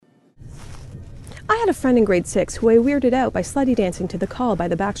I had a friend in grade 6 who I weirded out by slutty dancing to The Call by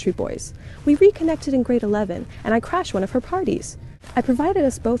the Backstreet Boys. We reconnected in grade 11, and I crashed one of her parties. I provided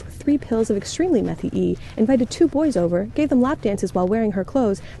us both with 3 pills of extremely methy E, invited 2 boys over, gave them lap dances while wearing her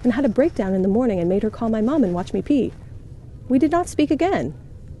clothes, then had a breakdown in the morning and made her call my mom and watch me pee. We did not speak again.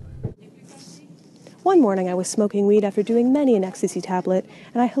 One morning I was smoking weed after doing many an ecstasy tablet,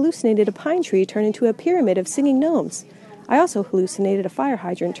 and I hallucinated a pine tree turn into a pyramid of singing gnomes. I also hallucinated a fire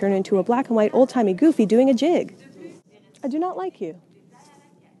hydrant turn into a black and white old-timey Goofy doing a jig. I do not like you.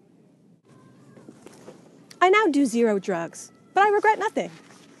 I now do 0 drugs, but I regret nothing.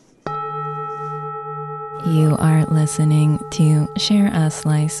 You are listening to Share a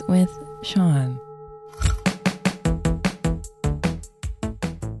Slice with Sean.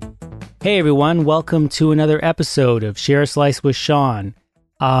 Hey everyone, welcome to another episode of Share a Slice with Sean.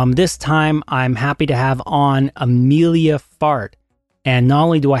 This time I'm happy to have on Emilia Fart. And not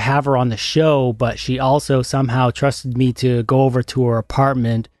only do I have her on the show, but she also somehow trusted me to go over to her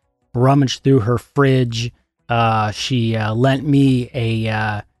apartment, rummage through her fridge. She lent me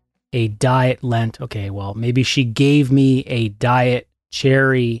a diet Lent. Okay, well, maybe she gave me a diet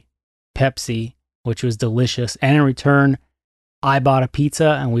cherry Pepsi, which was delicious. And in return, I bought a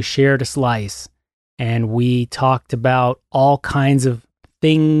pizza and we shared a slice. And we talked about all kinds of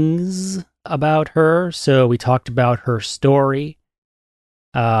things about her. So we talked about her story,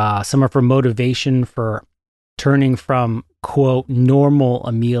 some of her motivation for turning from, quote, normal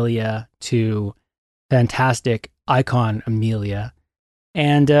Emilia to fantastic icon Emilia.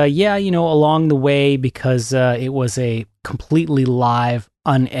 And along the way, because it was a completely live,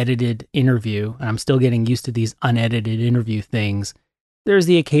 unedited interview, and I'm still getting used to these unedited interview things, there's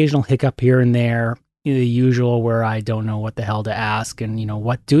the occasional hiccup here and there, the usual where I don't know what the hell to ask. And,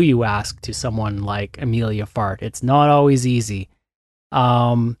 what do you ask to someone like Emilia Fart? It's not always easy.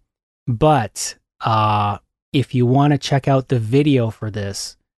 But if you want to check out the video for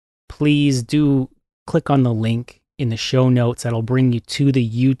this, please do click on the link in the show notes. That'll bring you to the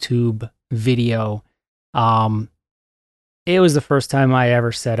YouTube video. It was the first time I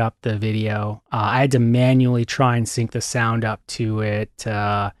ever set up the video. I had to manually try and sync the sound up to it.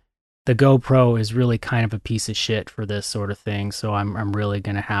 The GoPro is really kind of a piece of shit for this sort of thing, so I'm really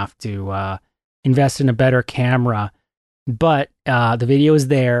going to have to invest in a better camera. But the video is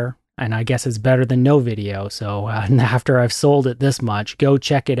there, and I guess it's better than no video. So after I've sold it this much, go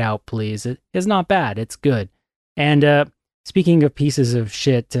check it out, please. It is not bad. It's good. And speaking of pieces of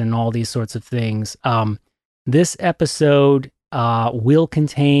shit and all these sorts of things, this episode will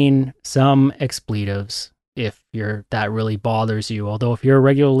contain some expletives if that really bothers you. Although if you're a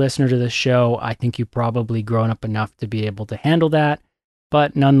regular listener to this show, I think you've probably grown up enough to be able to handle that.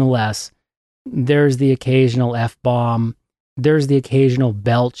 But nonetheless, there's the occasional F-bomb. There's the occasional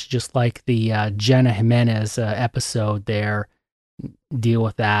belch, just like the Jenna Jimenez episode there. Deal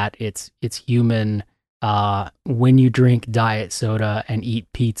with that. It's human. When you drink diet soda and eat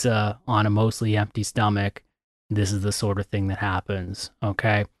pizza on a mostly empty stomach, this is the sort of thing that happens.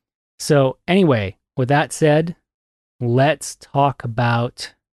 Okay. So anyway, with that said, let's talk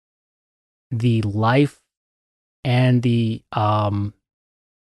about the life and the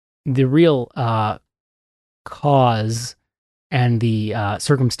real cause and the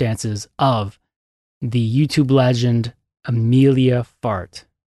circumstances of the YouTube legend Emilia Fart.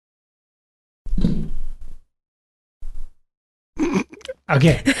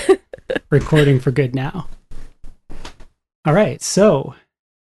 Okay, recording for good now. All right, so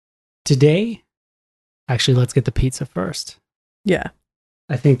today, actually, let's get the pizza first. Yeah.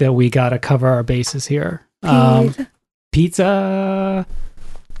 I think that we got to cover our bases here. Pizza,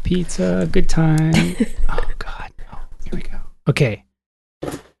 good time. Oh, God, no. Here we go. Okay,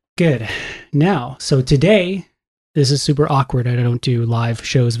 good. Now, so today, this is super awkward. I don't do live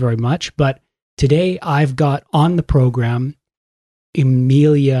shows very much, but today I've got on the program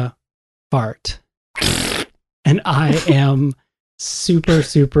Emilia Fart. And I am super,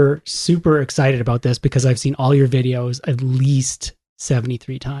 super, super excited about this because I've seen all your videos at least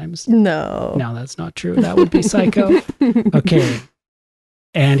 73 times. No, that's not true. That would be psycho. Okay.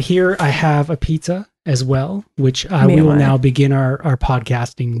 And here I have a pizza as well, which we will now begin our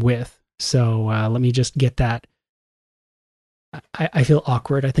podcasting with. So let me just get that. I feel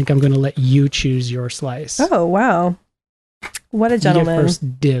awkward. I think I'm going to let you choose your slice. Oh, wow. What a gentleman. You get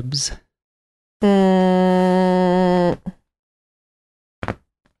first dibs.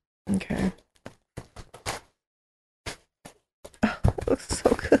 Okay. Oh, it looks so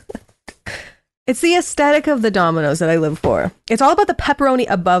good. It's the aesthetic of the Domino's that I live for. It's all about the pepperoni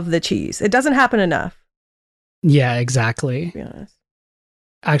above the cheese. It doesn't happen enough. Yeah, exactly. To be honest.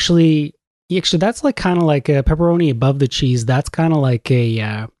 Actually, Actually, that's like kind of like a pepperoni above the cheese. That's kind of like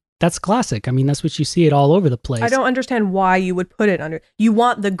a that's classic. I mean, that's what you see it all over the place. I don't understand why you would put it under. You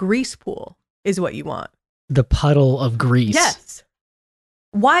want the grease pool is what you want. The puddle of grease. Yes.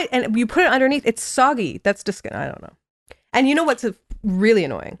 Why? And you put it underneath. It's soggy. That's disgusting. I don't know. And you know what's really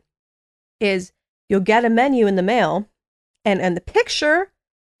annoying is you'll get a menu in the mail, and the picture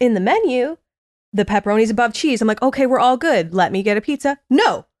in the menu, the pepperoni's above cheese. I'm like, okay, we're all good. Let me get a pizza.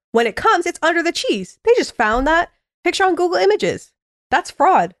 No. When it comes, it's under the cheese. They just found that picture on Google Images. That's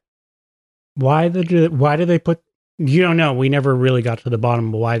fraud. Why do they put... You don't know. We never really got to the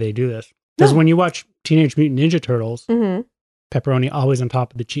bottom of why they do this. Because when you watch Teenage Mutant Ninja Turtles, pepperoni always on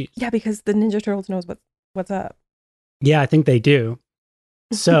top of the cheese. Yeah, because the Ninja Turtles knows what's up. Yeah, I think they do.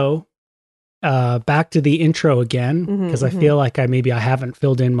 So, back to the intro again, because I feel like I haven't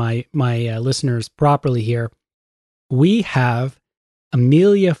filled in my listeners properly here. We have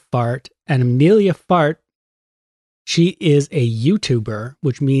Emilia Fart, and Emilia Fart, she is a YouTuber,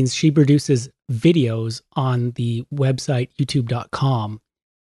 which means she produces videos on the website youtube.com.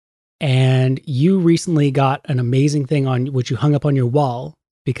 And you recently got an amazing thing on which you hung up on your wall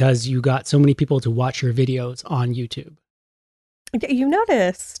because you got so many people to watch your videos on YouTube. You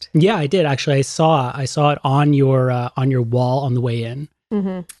noticed? Yeah, I did actually. I saw it on your wall on the way in.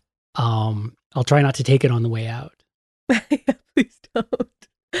 I'll try not to take it on the way out. Please don't.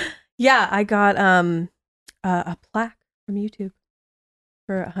 Yeah, I got a plaque from YouTube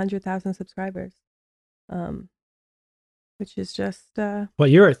for 100,000 subscribers, which is just well,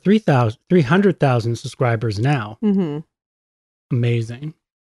 you're at 300,000 subscribers now. Amazing.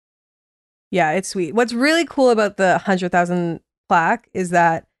 Yeah, it's sweet. What's really cool about the 100,000 plaque is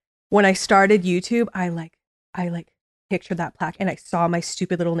that when I started YouTube, I pictured that plaque and I saw my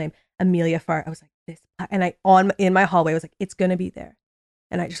stupid little name, Emilia Fart. I was like, this plaque. And in my hallway, I was like, it's gonna be there.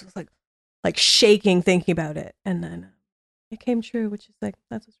 And I just was like shaking thinking about it. And then it came true, which is like,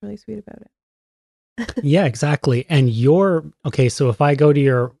 that's what's really sweet about it. Yeah, exactly. And okay, so if I go to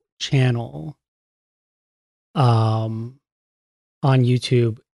your channel on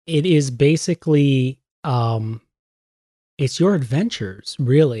YouTube, it is basically it's your adventures,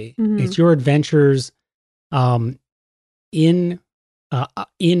 really. It's your adventures in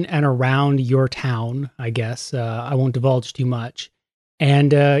and around your town, I guess. I won't divulge too much.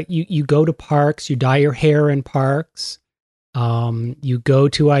 And you go to parks, you dye your hair in parks, you go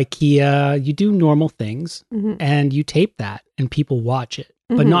to IKEA, you do normal things, and you tape that and people watch it,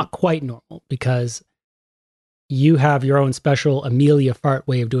 but not quite normal because you have your own special Emilia Fart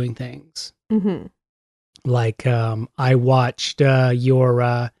way of doing things. Like I watched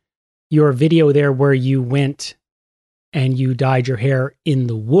your video there where you went and you dyed your hair in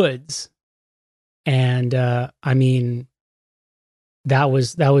the woods, and I mean that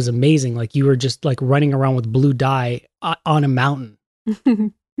was amazing. Like you were just like running around with blue dye on a mountain.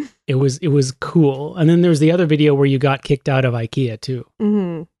 It was cool. And then there's the other video where you got kicked out of IKEA too.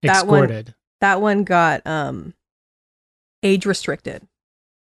 Escorted. That one got age restricted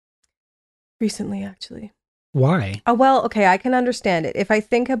recently, actually. Why? Oh, well, okay, I can understand it. If I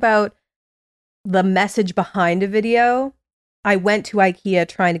think about the message behind a video, I went to IKEA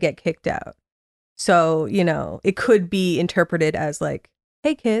trying to get kicked out. So, you know, it could be interpreted as like,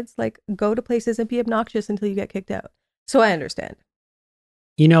 hey kids, like go to places and be obnoxious until you get kicked out. So I understand.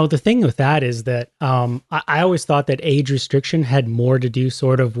 You know, the thing with that is that I always thought that age restriction had more to do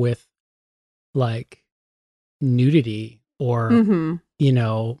sort of with like nudity or, you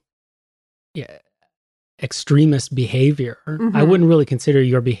know, extremist behavior. I wouldn't really consider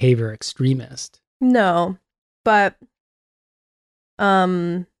your behavior extremist. No, but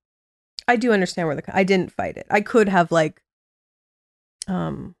I do understand where I didn't fight it. I could have like,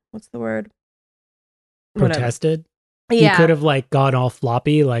 what's the word? Protested? Yeah. You could have like gone all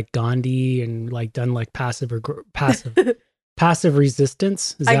floppy like Gandhi and like done like passive resistance.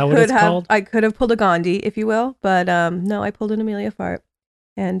 Is that what it's called? I could have pulled a Gandhi, if you will, but no, I pulled an Emilia Fart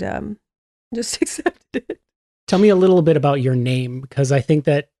and just accepted it. Tell me a little bit about your name, because I think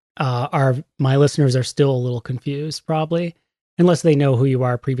that my listeners are still a little confused, probably, unless they know who you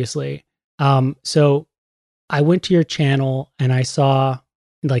are previously. So I went to your channel and I saw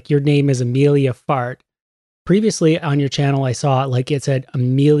like your name is Emilia Fart. Previously on your channel, I saw like it said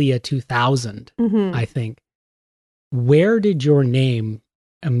Emilia 2000, I think. Where did your name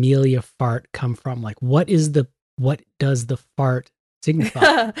Emilia Fart come from? Like, what does the fart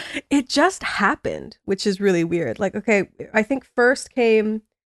signify? It just happened, which is really weird. Like, okay, I think first came,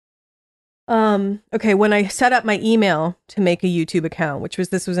 okay, when I set up my email to make a YouTube account,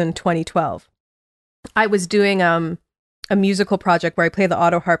 this was in 2012. I was doing a musical project where I play the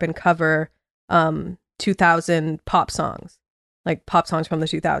auto harp and cover 2000 pop songs, like pop songs from the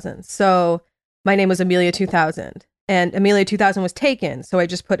 2000s. So my name was Emilia 2000, and Emilia 2000 was taken. So I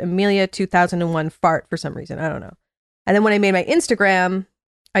just put Emilia 2001 Fart for some reason. I don't know. And then when I made my Instagram,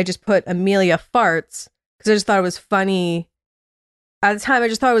 I just put Emilia Farts because I just thought it was funny. At the time, I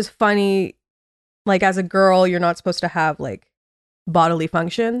just thought it was funny. Like, as a girl, you're not supposed to have like bodily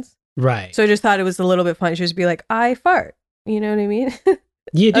functions. Right. So I just thought it was a little bit funny to just be like, I fart. You know what I mean?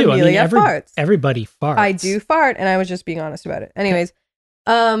 You do. Emilia farts. Everybody farts. I do fart, and I was just being honest about it. Anyways,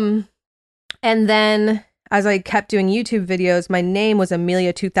 and then as I kept doing YouTube videos, my name was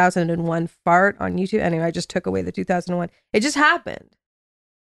Emilia 2001 Fart on YouTube. Anyway, I just took away the 2001. It just happened.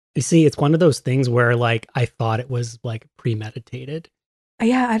 You see, it's one of those things where like I thought it was like premeditated.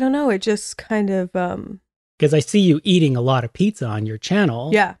 Yeah, I don't know. It just kind of because I see you eating a lot of pizza on your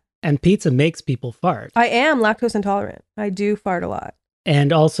channel. Yeah. And pizza makes people fart. I am lactose intolerant. I do fart a lot.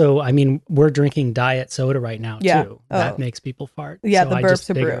 And also, I mean, we're drinking diet soda right now, yeah. too. That makes people fart. Yeah, so the burps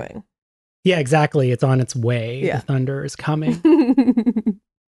are brewing. Yeah, exactly. It's on its way. Yeah. The thunder is coming.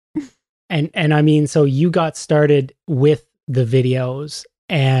 and I mean, so you got started with the videos.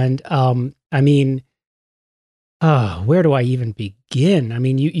 And I mean, where do I even begin? I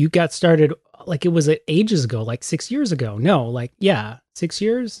mean, you got started like it was ages ago, like 6 years ago. No, like, yeah, 6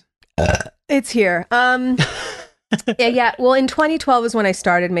 years? It's here. Yeah. Well, in 2012 is when I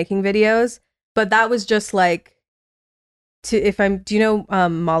started making videos, but that was just like do you know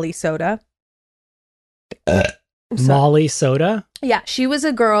Molly Soda? Molly Soda? Yeah, she was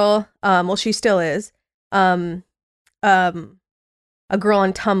a girl. Well, she still is. A girl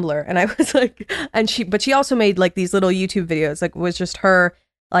on Tumblr, and I was like, but she also made like these little YouTube videos, like it was just her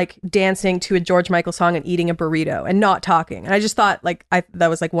like dancing to a George Michael song and eating a burrito and not talking. And I just thought like that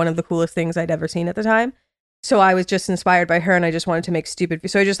was like one of the coolest things I'd ever seen at the time. So I was just inspired by her, and I just wanted to make stupid.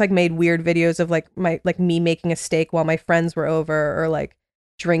 So I just like made weird videos of like me making a steak while my friends were over, or like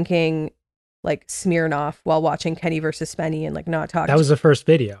drinking like Smirnoff while watching Kenny versus Spenny and like not talking. That was the first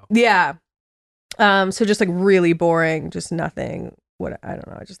video. Yeah. So just like really boring, just nothing. What I don't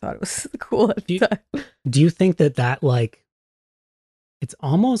know. I just thought it was cool at the time. Do you think that like it's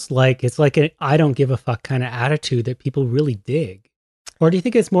almost like it's like an I don't give a fuck kind of attitude that people really dig, or do you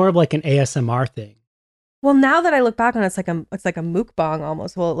think it's more of like an ASMR thing? Well, now that I look back on it, it's like a mukbang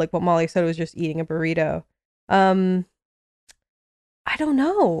almost. Well, like what Molly said was just eating a burrito. I don't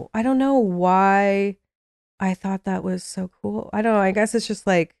know. I don't know why I thought that was so cool. I don't know. I guess it's just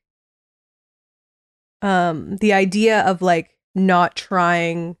like the idea of like not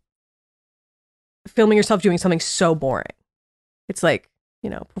trying filming yourself doing something so boring. It's like, you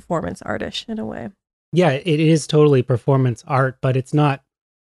know, performance artish in a way. Yeah, it is totally performance art, but it's not,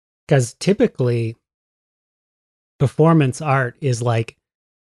 because typically performance art is like,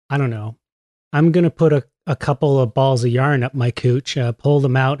 I don't know, I'm going to put a couple of balls of yarn up my cooch, pull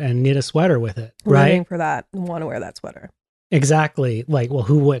them out and knit a sweater with it, right? Living for that, want to wear that sweater. Exactly. Like, well,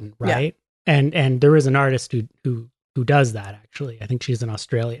 who wouldn't, right? Yeah. And there is an artist who does that, actually. I think she's in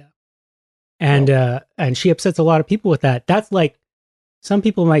Australia. And she upsets a lot of people with that. That's like, some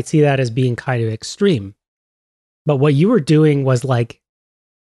people might see that as being kind of extreme. But what you were doing was like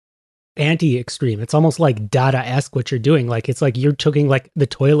anti-extreme. It's almost like Dada-esque what you're doing. Like, it's like you're taking like the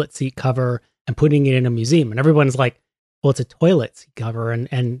toilet seat cover and putting it in a museum. And everyone's like, well, it's a toilet seat cover.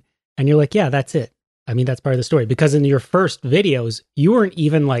 And you're like, yeah, that's it. I mean, that's part of the story. Because in your first videos, you weren't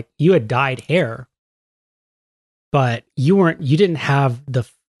even like, you had dyed hair, but you didn't have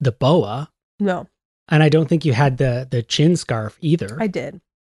the boa. No. And I don't think you had the chin scarf either. I did.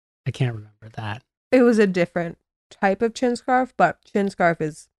 I can't remember that. It was a different type of chin scarf, but chin scarf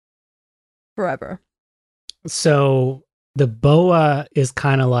is forever. So the boa is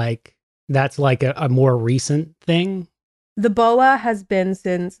kind of like, that's like a more recent thing. The boa has been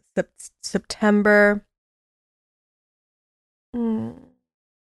since September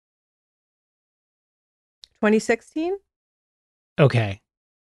 2016. Okay.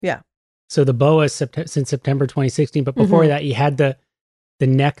 Yeah. So the boa is since September 2016, but before that you had the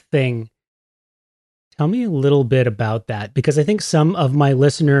neck thing. Tell me a little bit about that, because I think some of my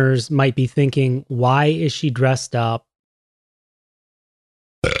listeners might be thinking, why is she dressed up?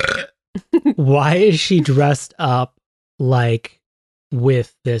 Why is she dressed up like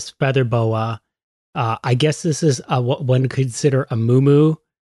with this feather boa? I guess this is what one could consider a muumuu.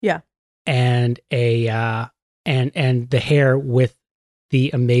 Yeah. And and the hair with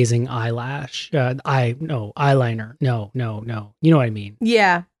the amazing eyelash. Eyeliner. No. You know what I mean?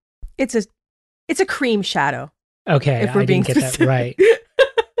 Yeah. It's a cream shadow. Okay, if we're being didn't get that right.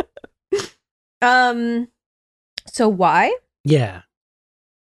 So why? Yeah.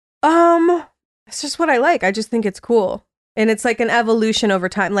 it's just what I like. I just think it's cool. And it's like an evolution over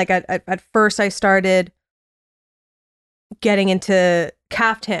time. Like at first I started getting into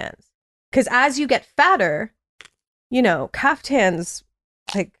caftans. Because as you get fatter, you know, caftans,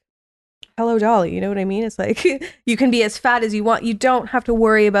 like, hello dolly, you know what I mean? It's like, you can be as fat as you want. You don't have to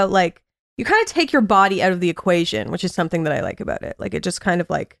worry about, like, you kind of take your body out of the equation, which is something that I like about it. Like, it just kind of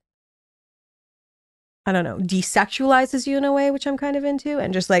like, I don't know, desexualizes you in a way, which I'm kind of into.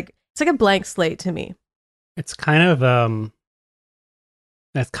 And just like, it's like a blank slate to me. It's kind of,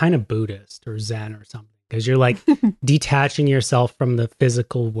 that's kind of Buddhist or Zen or something. Because you're like detaching yourself from the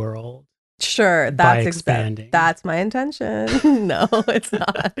physical world. Sure, that's expanding. That's my intention. No, it's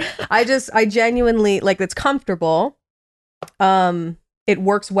not. I genuinely like, it's comfortable. It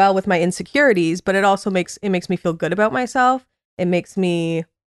works well with my insecurities, but it also makes me feel good about myself. I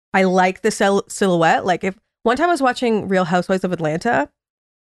like the silhouette. Like, if one time I was watching Real Housewives of Atlanta,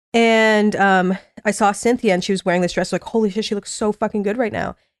 and I saw Cynthia and she was wearing this dress. Like, holy shit, she looks so fucking good right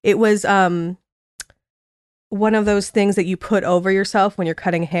now. It was one of those things that you put over yourself when you're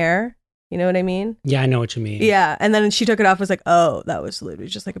cutting hair. You know what I mean? Yeah, I know what you mean. Yeah. And then she took it off. I was like, oh, that was literally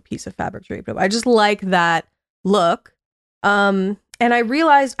just like a piece of fabric draped up. I just like that look. And I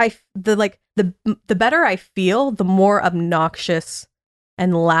realized the better I feel, the more obnoxious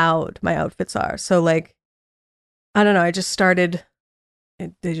and loud my outfits are. So, like, I don't know. They just started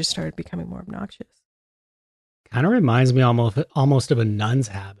becoming more obnoxious. Kind of reminds me almost of a nun's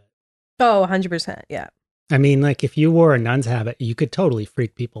habit. Oh, 100%. Yeah. I mean, like, if you wore a nun's habit, you could totally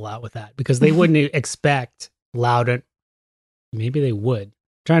freak people out with that because they wouldn't expect loud. Maybe they would. I'm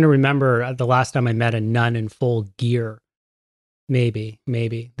trying to remember the last time I met a nun in full gear. Maybe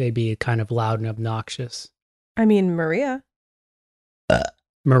they'd be kind of loud and obnoxious. I mean, Maria.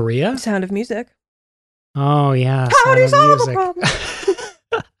 Maria? Sound of Music. Oh, yeah. How do you solve a problem?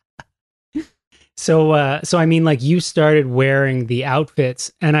 So I mean, like, you started wearing the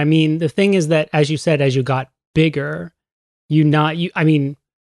outfits, and I mean, the thing is that, as you said, as you got bigger,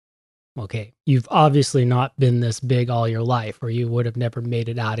 okay, you've obviously not been this big all your life, or you would have never made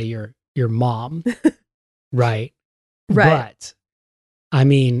it out of your mom, right? Right. But I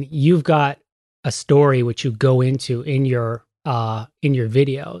mean, you've got a story which you go into in your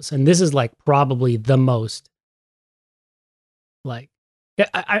videos, and this is like probably the most, like,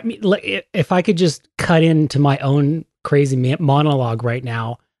 I mean, like, if I could just cut into my own crazy monologue right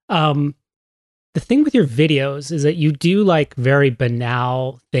now, the thing with your videos is that you do like very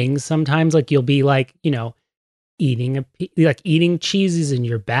banal things sometimes. Like, you'll be like, you know, eating cheeses in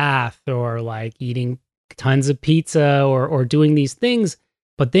your bath, or like eating tons of pizza, or doing these things.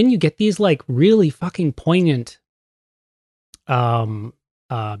 But then you get these like really fucking poignant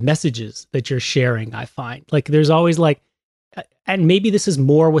messages that you're sharing. I find, like, there's always like, and maybe this is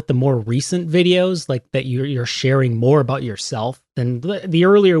more with the more recent videos, like, that you're sharing more about yourself than the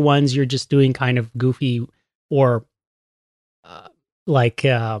earlier ones. You're just doing kind of goofy or not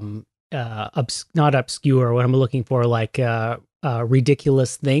obscure, what I'm looking for, like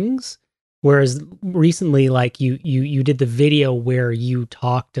ridiculous things. Whereas recently, like, you did the video where you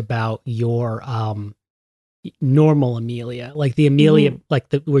talked about your normal Emilia, like the Emilia, like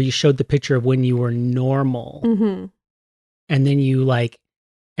where you showed the picture of when you were normal. Mm-hmm. And then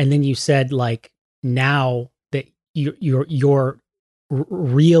you said, like, now that you're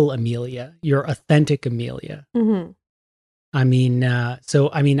real Emilia, you're authentic Emilia. Mm-hmm. I mean, I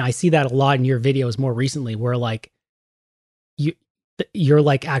see that a lot in your videos more recently, where like you're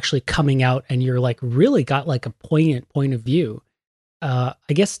like actually coming out, and you're like really got like a poignant point of view. I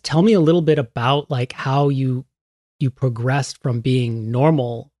guess tell me a little bit about like how you progressed from being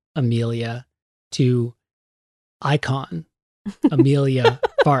normal Emilia to icon Emilia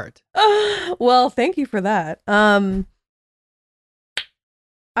Fart. Well, thank you for that.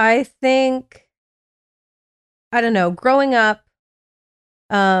 I think, I don't know, growing up,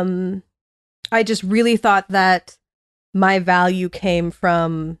 I just really thought that my value came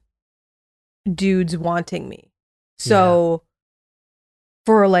from dudes wanting me. So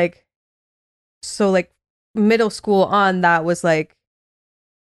middle school on, that was like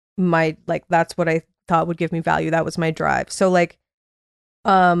that's what I thought would give me value. That was my drive. So like,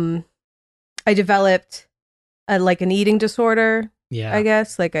 I developed an eating disorder. Yeah, I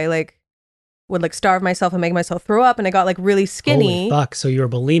guess, like, I like would like starve myself and make myself throw up, and I got like really skinny. Holy fuck! So you're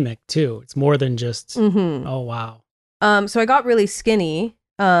bulimic too. It's more than just. Mm-hmm. Oh wow. So I got really skinny.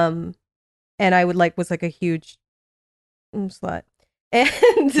 And I was like a huge slut.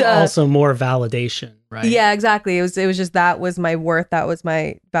 And also more validation, right? Yeah, exactly. It was just, that was my worth. That was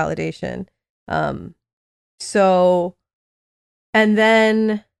my validation. So, and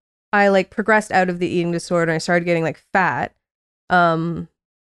then I like progressed out of the eating disorder and I started getting like fat.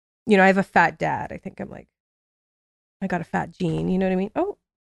 You know, I have a fat dad. I think I got a fat gene. You know what I mean? Oh,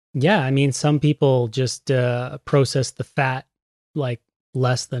 Yeah, I mean, some people just process the fat like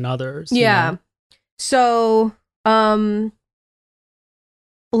less than others. yeah. You know? So,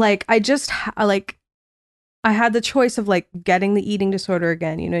 like I had the choice of like getting the eating disorder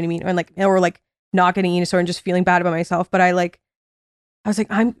again. You know what I mean? Or like not getting eating disorder and just feeling bad about myself. But I was like,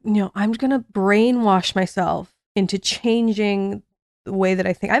 I'm gonna brainwash myself into changing the way that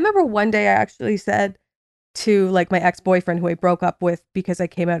I think. I remember one day I actually said to like my ex-boyfriend who I broke up with because I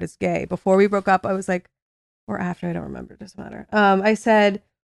came out as gay. Before we broke up, I was like, or after, I don't remember, it doesn't matter. I said,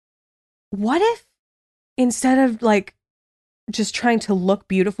 what if instead of like just trying to look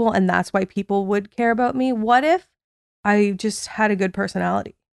beautiful and that's why people would care about me, what if I just had a good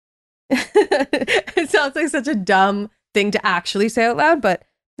personality? It sounds like such a dumb thing to actually say out loud, but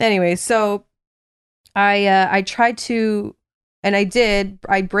anyway, so I tried to, and I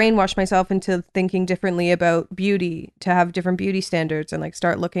brainwashed myself into thinking differently about beauty, to have different beauty standards and like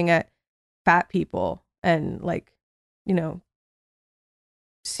start looking at fat people and like, you know,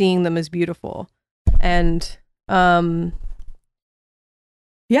 seeing them as beautiful. And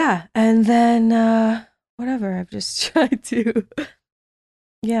yeah, and then whatever, I've just tried to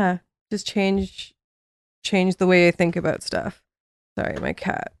just change the way I think about stuff. Sorry, my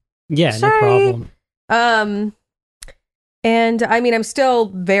cat. Yeah, Sorry. no problem. And I mean, I'm still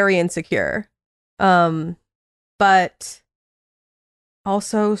very insecure, but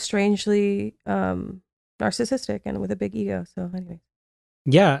also strangely narcissistic and with a big ego. So anyway.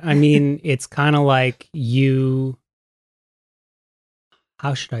 Yeah, I mean, it's kind of like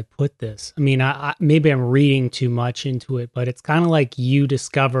how should I put this? I mean, I maybe I'm reading too much into it, but it's kind of like you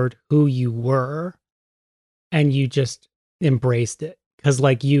discovered who you were and you just embraced it. Cause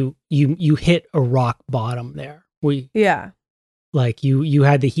like you hit a rock bottom there. Yeah. Like you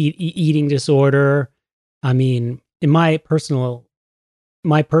had the eating disorder. I mean, in my personal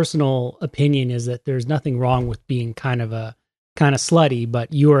opinion is that there's nothing wrong with being kind of slutty,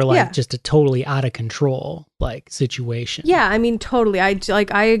 but you are like just a totally out of control like situation. Yeah, I mean totally. I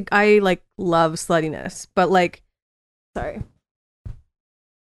like love sluttiness, but like sorry.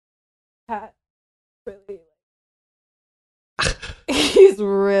 Cat really he's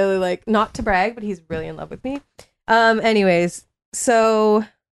really like, not to brag, but he's really in love with me. Anyways, so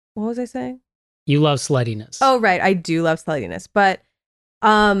what was I saying? You love sluttiness. Oh, right. I do love sluttiness, but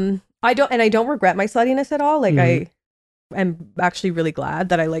I don't regret my sluttiness at all. Like I am actually really glad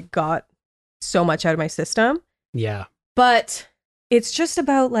that I like got so much out of my system. Yeah. But it's just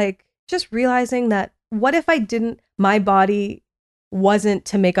about like just realizing that what if my body wasn't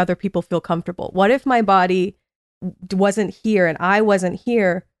to make other people feel comfortable? What if my body wasn't here and I wasn't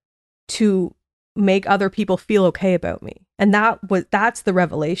here to make other people feel okay about me? And that's the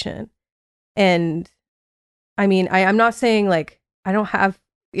revelation. And I mean, I'm not saying like I don't have,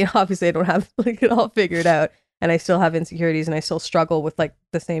 obviously I don't have like it all figured out and I still have insecurities and I still struggle with like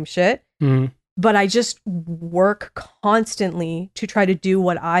the same shit. But I just work constantly to try to do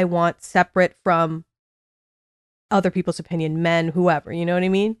what I want separate from other people's opinion, men, whoever, you know what I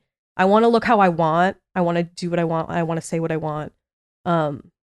mean? I want to look how I want. I want to do what I want. I want to say what I want.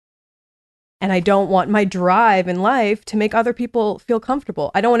 And I don't want my drive in life to make other people feel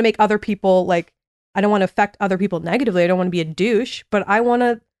comfortable. I don't want to make other people like, I don't want to affect other people negatively. I don't want to be a douche, but I want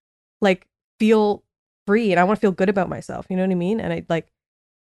to like feel free and I want to feel good about myself. You know what I mean? And I like,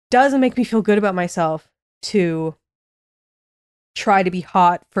 doesn't make me feel good about myself to try to be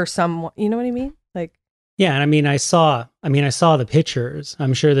hot for someone. You know what I mean? Like, yeah. And I saw the pictures.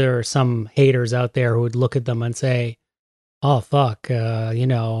 I'm sure there are some haters out there who would look at them and say, oh, fuck,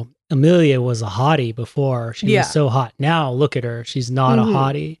 Emilia was a hottie before. She was so hot. Now look at her. She's not a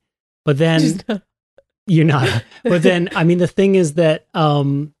hottie. But then you're not. But then, I mean, the thing is that,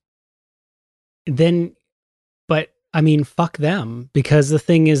 fuck them. Because the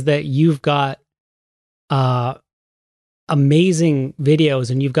thing is that you've got amazing videos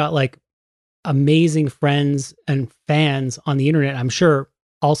and you've got like amazing friends and fans on the internet. I'm sure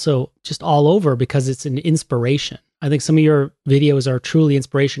also just all over because it's an inspiration. I think some of your videos are truly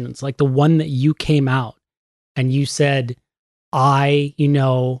inspiration. It's like the one that you came out and you said,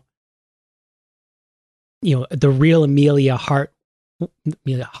 the real Emilia Hart,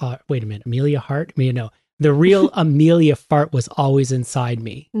 Emilia Hart? The real Emilia Fart was always inside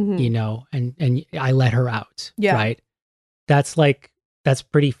me, and I let her out. Yeah. Right. That's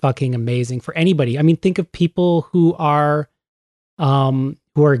pretty fucking amazing for anybody. I mean, think of people who are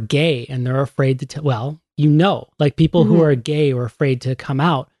gay and they're afraid to like people who are gay or afraid to come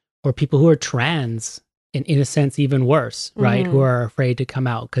out. or people who are trans, in a sense, even worse, right? Who are afraid to come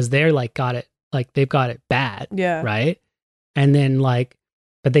out because they're like they've got it bad, Yeah. right? And then like,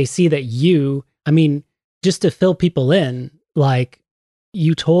 but they see that you, I mean, just to fill people in, like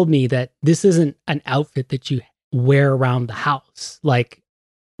you told me that this isn't an outfit that you wear around the house, like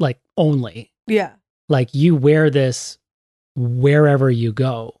only. Yeah. Like you wear this wherever you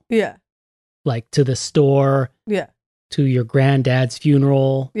go, Yeah. like to the store, Yeah. to your granddad's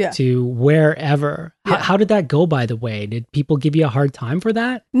funeral, Yeah. to wherever. Yeah. How did that go, by the way? Did people give you a hard time for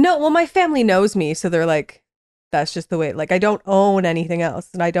that? No, well, my family knows me, so they're like, that's just the way. Like, I don't own anything else,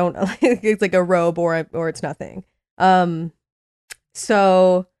 and I don't. It's like a robe or it's nothing.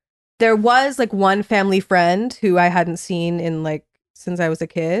 So there was like one family friend who I hadn't seen in like since I was a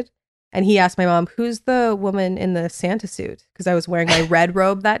kid, and he asked my mom, "Who's the woman in the Santa suit?" Because I was wearing my red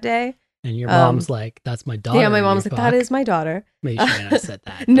robe that day. And your mom's like, "That's my daughter." Yeah, my mom's like, "That is my daughter." Maybe she might not have said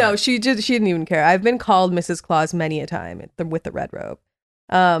that. No, but- she didn't even care. I've been called Mrs. Claus many a time with the red robe.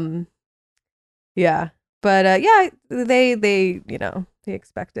 Yeah, but yeah, they they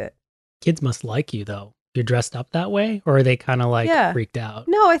expect it. Kids must like you though. You're dressed up that way, or are they kind of like freaked out?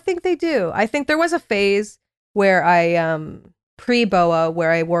 No, I think they do. I think there was a phase where I pre-boa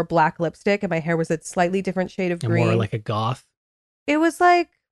where I wore black lipstick and my hair was a slightly different shade of And green. more like a goth. It was like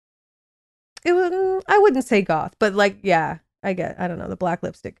it was. I wouldn't say goth, but like yeah, I don't know, the black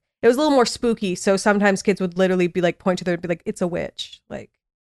lipstick. It was a little more spooky, so sometimes kids would literally be like point to their be like, "It's a witch," like.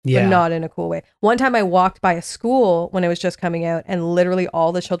 Yeah. But not in a cool way. One time I walked by a school when it was just coming out and literally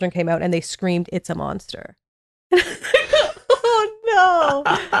all the children came out and they screamed, "It's a monster." Oh no.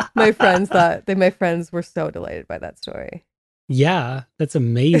 My friends were so delighted by that story. Yeah, that's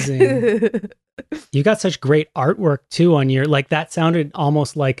amazing. You got such great artwork too on your, like that sounded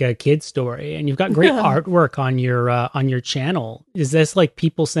almost like a kid story, and you've got great artwork on your channel. Is this like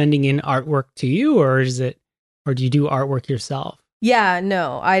people sending in artwork to you, or do you do artwork yourself? Yeah,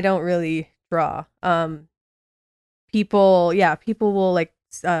 no, I don't really draw. People will like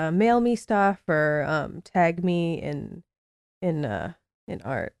mail me stuff or tag me in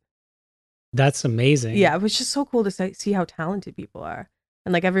art. That's amazing. Yeah, it was just so cool to see how talented people are.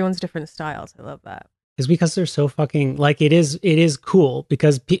 And like everyone's different styles. I love that. It's because they're so fucking like it is cool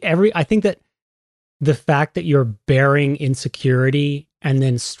because I think that the fact that you're bearing insecurity and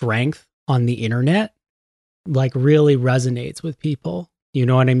then strength on the internet like really resonates with people. You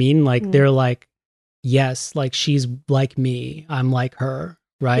know what I mean? Like they're like, yes, like she's like me. I'm like her.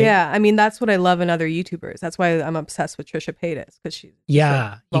 Right. Yeah. I mean, that's what I love in other YouTubers. That's why I'm obsessed with Trisha Paytas because she's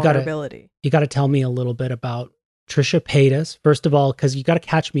vulnerability. You got to tell me a little bit about Trisha Paytas, first of all, because you got to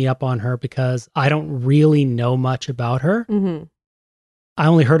catch me up on her because I don't really know much about her. Mm-hmm. I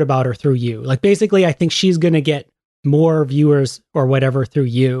only heard about her through you. Like basically, I think she's going to get more viewers or whatever through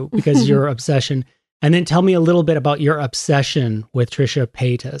you because your obsession. And then tell me a little bit about your obsession with Trisha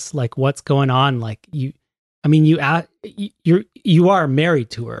Paytas. Like what's going on? Like you are married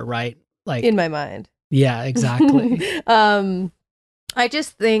to her, right? Like in my mind. Yeah, exactly. I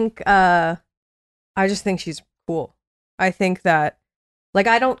just think she's cool. I think that like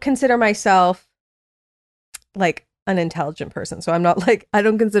I don't consider myself like an intelligent person. So I'm not like I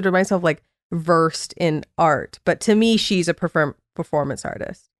don't consider myself like versed in art, but to me she's a performance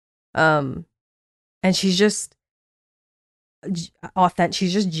artist. And she's just authentic.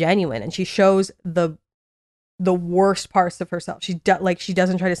 She's just genuine, and she shows the worst parts of herself. She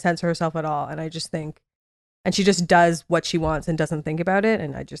doesn't try to censor herself at all. And I just think, and she just does what she wants and doesn't think about it.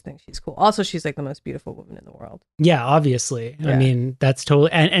 And I just think she's cool. Also, she's like the most beautiful woman in the world. Yeah, obviously. Yeah. I mean, that's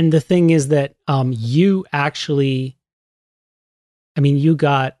totally, and the thing is that, you actually, I mean,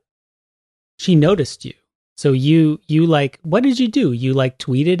 she noticed you. So you like, what did you do? You like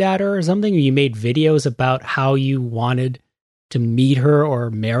tweeted at her or something? Or you made videos about how you wanted to meet her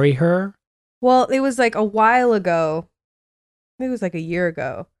or marry her? Well, it was like a while ago. I think it was like a year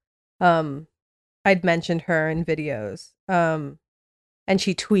ago. I'd mentioned her in videos. And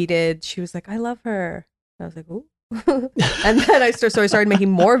she tweeted, she was like, "I love her." And I was like, "Ooh." And then I started making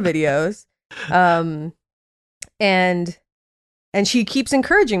more videos. And she keeps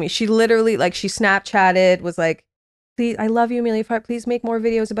encouraging me. She literally, like, she Snapchatted, was like, "Please, I love you, Emilia Fart. Please make more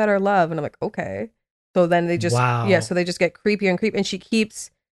videos about our love." And I'm like, okay. So then they just, wow. so they just get creepier and creepier. And she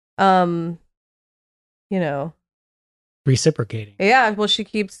keeps, reciprocating. Yeah, well, she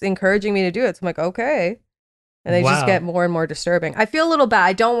keeps encouraging me to do it. So I'm like, okay. And they just get more and more disturbing. I feel a little bad.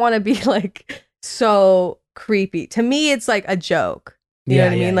 I don't want to be like so creepy. To me, it's like a joke. You know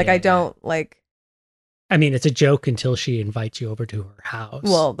what I mean? Like, I don't like. I mean, it's a joke until she invites you over to her house.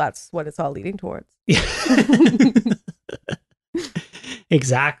 Well, that's what it's all leading towards.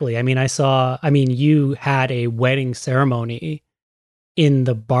 Exactly. I mean, you had a wedding ceremony in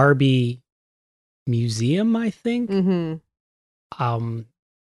the Barbie museum, I think. Mm-hmm.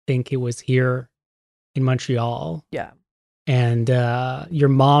 Think it was here in Montreal. Yeah. And your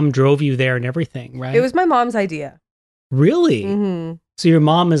mom drove you there and everything, right? It was my mom's idea. Really? Mm-hmm. So your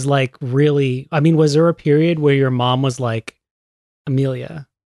mom is like really, I mean, was there a period where your mom was like, Emilia,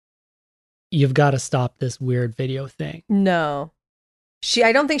 you've got to stop this weird video thing? No.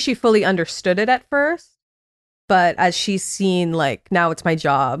 I don't think she fully understood it at first, but as she's seen, like, now it's my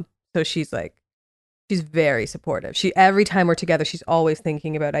job. So she's very supportive. Every time we're together, she's always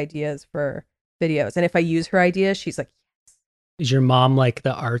thinking about ideas for videos. And if I use her ideas, she's like, Is your mom like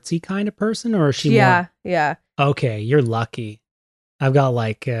the artsy kind of person, or is she yeah, more? yeah. Okay, you're lucky. I've got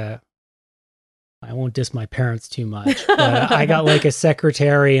like, I won't diss my parents too much, but I got like a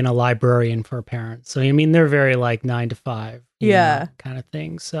secretary and a librarian for parents. So, I mean, they're very like 9 to 5, kind of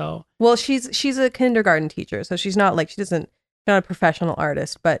thing. So, well, she's a kindergarten teacher. So she's not like, not a professional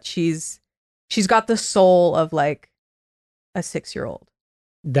artist, but she's got the soul of like a 6-year-old.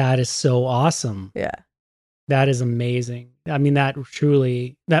 that is so awesome. Yeah. That is amazing. I mean, that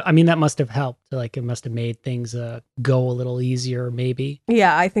must have helped. Like, it must have made things go a little easier, maybe.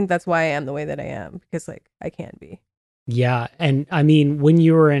 Yeah, I think that's why I am the way that I am, because like I can be. Yeah, and I mean, when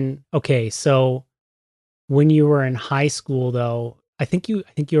you were in high school, though, I think you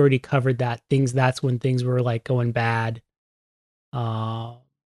already covered that that's when things were like going bad. And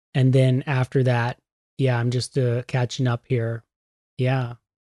then after that, yeah, I'm just catching up here. Yeah,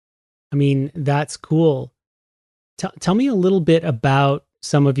 I mean, that's cool. Tell me a little bit about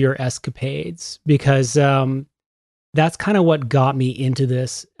some of your escapades, because that's kind of what got me into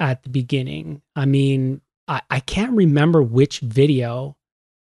this at the beginning. I mean, I can't remember which video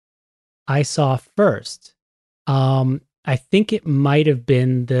I saw first. I think it might have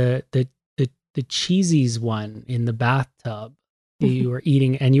been the cheesies one in the bathtub. You were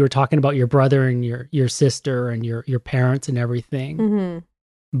eating, and you were talking about your brother and your sister and your parents and everything. Mm-hmm.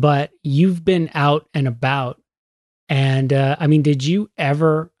 But you've been out and about. And I mean, did you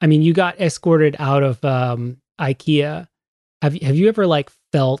ever? I mean, you got escorted out of IKEA. Have you ever like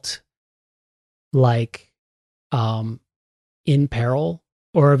felt like in peril,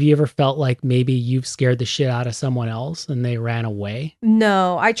 or have you ever felt like maybe you've scared the shit out of someone else and they ran away?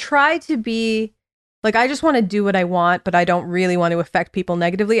 No, I try to be like, I just want to do what I want, but I don't really want to affect people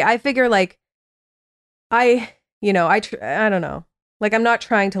negatively. I figure like I don't know. Like, I'm not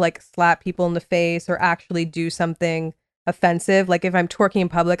trying to like slap people in the face or actually do something offensive. Like, if I'm twerking in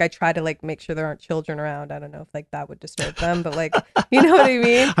public, I try to like make sure there aren't children around. I don't know if like that would disturb them, but like, you know what I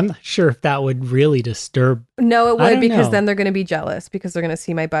mean? I'm not sure if that would really disturb. No, it would, because know. then they're going to be jealous because they're going to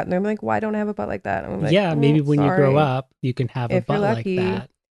see my butt and they're like, why don't I have a butt like that? And I'm like, yeah, maybe when you grow sorry. up, you can have If a butt you're like lucky, that.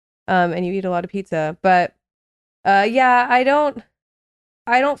 And you eat a lot of pizza. But yeah, I don't,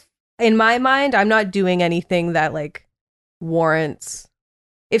 in my mind, I'm not doing anything that like warrants.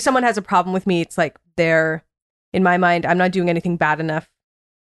 If someone has a problem with me, it's like in my mind, I'm not doing anything bad enough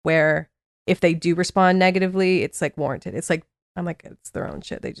where if they do respond negatively, it's like warranted. It's like, I'm like, it's their own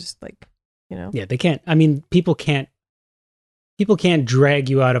shit. They just like, Yeah, they can't. I mean, people can't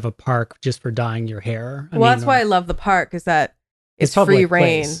drag you out of a park just for dyeing your hair. That's why I love the park, is that it's free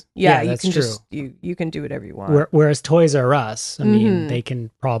reign. Yeah, you can just you can do whatever you want. Whereas Toys R Us, I mean, they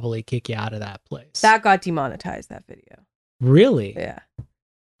can probably kick you out of that place. That got demonetized, that video. Really? Yeah.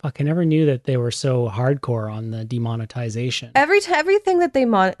 Fuck, I never knew that they were so hardcore on the demonetization. Everything that they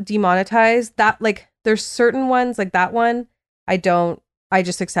demonetize, that like there's certain ones like that one, I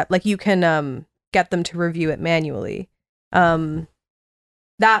just accept. Like, you can get them to review it manually. But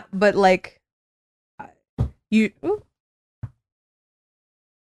like you. Ooh.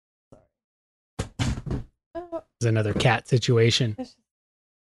 It's another cat situation. It's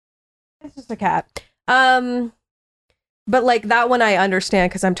just a cat. But like that one I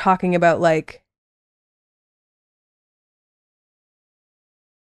understand, because I'm talking about like,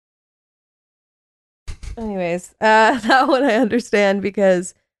 anyways, that one I understand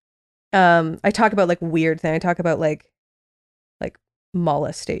because I talk about like weird thing. I talk about like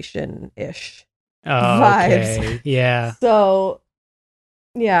molestation-ish vibes. Okay. Yeah. So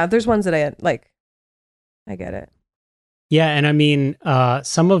yeah, there's ones that I like. I get it. Yeah, and I mean,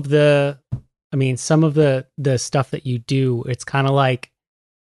 some of the stuff that you do, it's kind of like,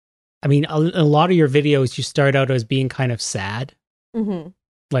 I mean, a lot of your videos, you start out as being kind of sad,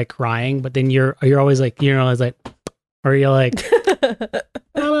 like crying, but then you're always like, or you're like,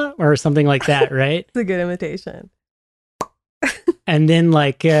 or something like that, right? It's a good imitation. And then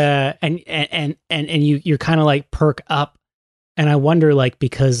like, and you kind of like perk up, And I wonder, like,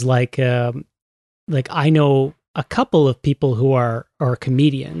 because like I know a couple of people who are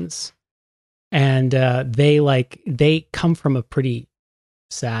comedians, and they come from a pretty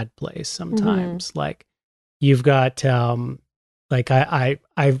sad place sometimes. Like you've got like I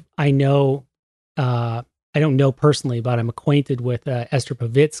know I don't know personally, but I'm acquainted with Esther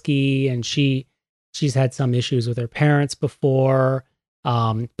Pavitsky, and she's had some issues with her parents before.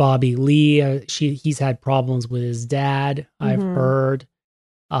 Bobby Lee, he's had problems with his dad, I've heard.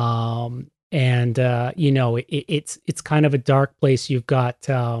 And you know, it's kind of a dark place. You've got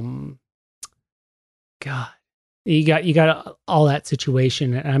God, you got all that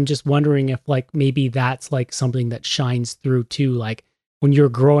situation, and I'm just wondering if like maybe that's like something that shines through too. Like when you're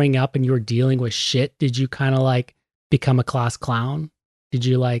growing up and you were dealing with shit, did you kind of like become a class clown? Did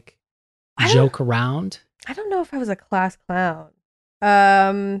you like joke around? I don't know if I was a class clown.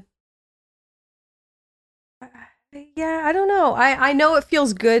 Um, yeah, I don't know. I know it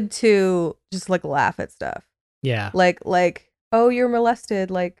feels good to just like laugh at stuff. Yeah. Like oh, you're molested.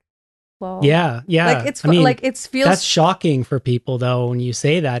 Like, well, Yeah. like it's I mean, like it feels that's shocking for people though when you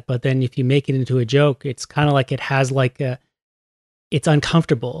say that, but then if you make it into a joke, it's kind of like it has like it's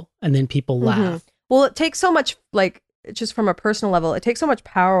uncomfortable, and then people laugh. Well, it takes so much, like, just from a personal level, it takes so much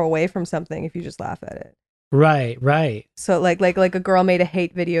power away from something if you just laugh at it. Right. So like a girl made a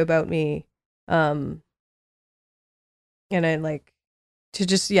hate video about me, and I like to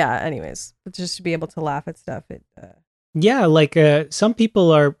just, yeah. Anyways, just to be able to laugh at stuff. Yeah, like some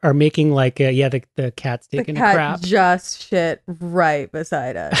people are making like the cat's taking the a cat crap. just shit right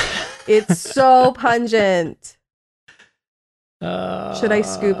beside us. It's so pungent. Should I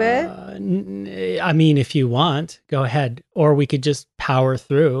scoop it? I mean, if you want, go ahead. Or we could just power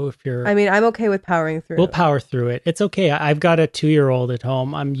through if you're. I mean, I'm okay with powering through. We'll power through it. It's okay. I've got a 2-year-old at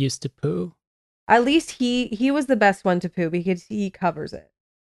home. I'm used to poo. At least he was the best one to poo because he covers it.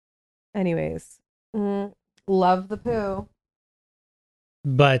 Anyways, love the poo.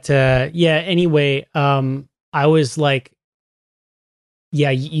 But yeah. Anyway, I was like,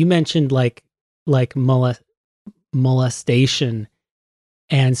 yeah. You mentioned like molestation.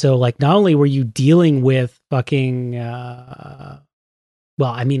 And so, like, not only were you dealing with fucking, well,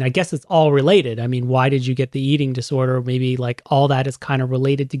 I mean, I guess it's all related. I mean, why did you get the eating disorder? Maybe like all that is kind of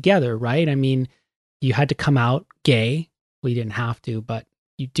related together, right? I mean, you had to come out gay. Well, you didn't have to, but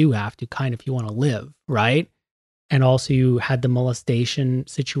you do have to kind of if you want to live, right? And also, you had the molestation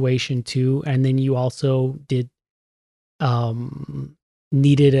situation too. And then you also did,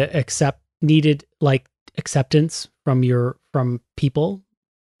 needed like acceptance from people,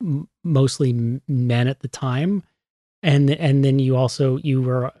 mostly men at the time, and then you also you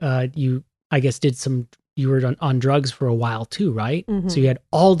were you I guess you were on drugs for a while too, right? So you had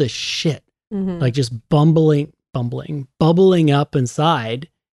all this shit like just bubbling up inside,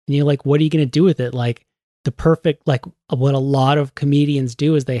 and you're like, what are you gonna do with it? Like the perfect, like what a lot of comedians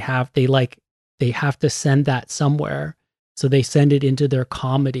do is they have to send that somewhere, so they send it into their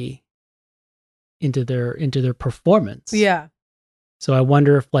comedy, into their performance. Yeah. So I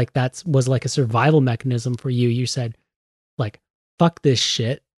wonder if like was like a survival mechanism for you. You said like, fuck this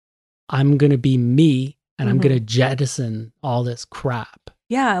shit. I'm going to be me, and I'm going to jettison all this crap.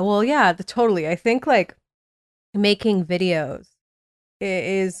 Yeah. Well, yeah, totally. I think like making videos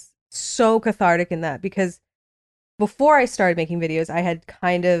is so cathartic in that, because before I started making videos, had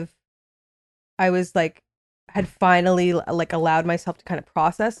finally like allowed myself to kind of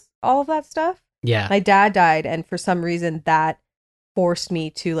process all of that stuff. Yeah. My dad died, and for some reason that forced me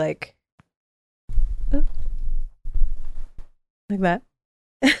to like that.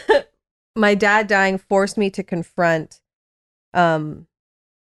 My dad dying forced me to confront I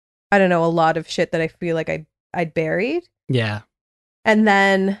don't know, a lot of shit that I feel like I'd buried. Yeah. And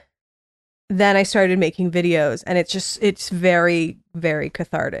then I started making videos, and it's very, very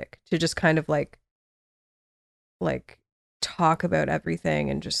cathartic to just kind of like talk about everything,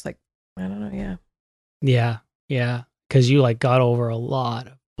 and just like, I don't know, yeah. Yeah. Yeah. Cause you like got over a lot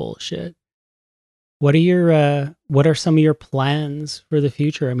of bullshit. What are some of your plans for the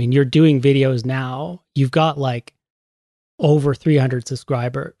future? I mean, you're doing videos now. You've got like over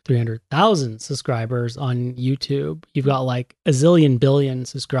 300,000 subscribers on YouTube. You've got like a zillion billion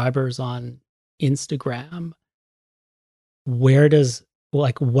subscribers on Instagram. What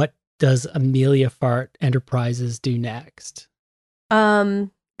does Emilia Fart Enterprises do next?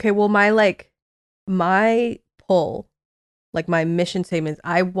 Okay, well, my pull, like my mission statements,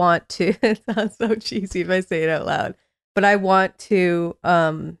 I want to it sounds so cheesy if I say it out loud, but I want to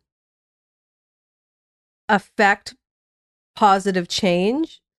affect positive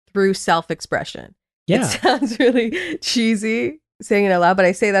change through self-expression. Yeah. It sounds really cheesy saying it out loud, but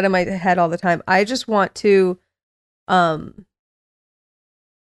I say that in my head all the time. I just want to, yeah,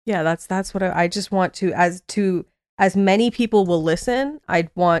 that's what I just want to, as many people will listen,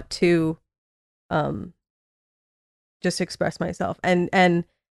 I'd want to, just express myself and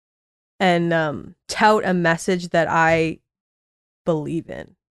tout a message that I believe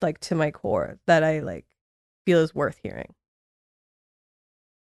in, like to my core, that I like feel is worth hearing.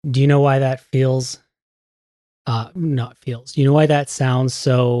 Do you know why that feels not feels. You know why that sounds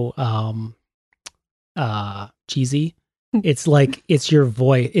so cheesy? It's like it's your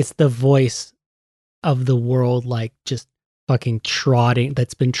voice. It's the voice of the world, like just fucking trotting,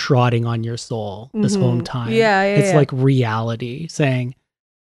 that's been trotting on your soul this whole time. Yeah, It's like reality saying,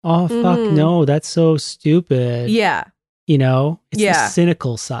 "Oh fuck no, that's so stupid." Yeah. You know? It's the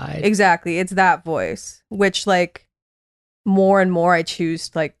cynical side. Exactly. It's that voice, which like more and more I choose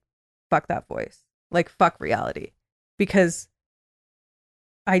to like fuck that voice. Like fuck reality. Because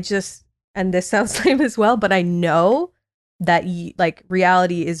I just, and this sounds lame as well, but I know that like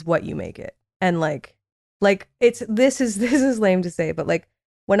reality is what you make it. And like it's this is lame to say, but like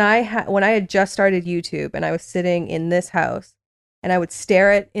when I had just started YouTube and I was sitting in this house and I would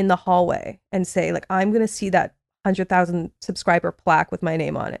stare at in the hallway and say like, I'm gonna see that 100,000 subscriber plaque with my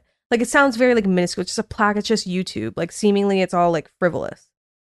name on it. Like it sounds very like minuscule. It's just a plaque. It's just YouTube. Like seemingly it's all like frivolous,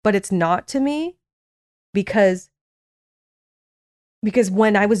 but it's not to me because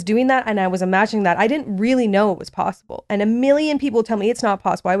when I was doing that and I was imagining that, I didn't really know it was possible. And a million people tell me it's not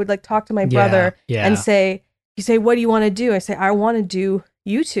possible. I would like talk to my brother and say, what do you want to do? I say, I want to do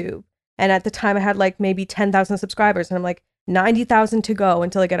YouTube. And at the time I had like maybe 10,000 subscribers and I'm like 90,000 to go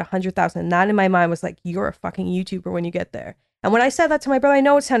until I get 100,000. And that in my mind was like, you're a fucking YouTuber when you get there. And when I said that to my brother, I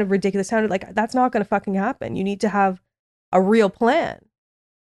know it sounded ridiculous. It sounded like that's not going to fucking happen. You need to have a real plan.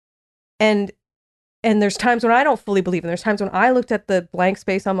 And there's times when I don't fully believe, and there's times when I looked at the blank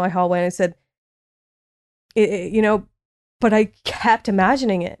space on my hallway and I said, you know, but I kept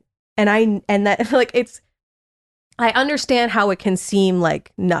imagining it. And that like, I understand how it can seem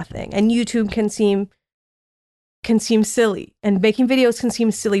like nothing, and YouTube can seem silly, and making videos can seem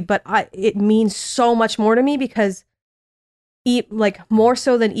silly, but it means so much more to me because like more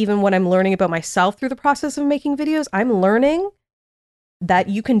so than even what I'm learning about myself through the process of making videos, I'm learning that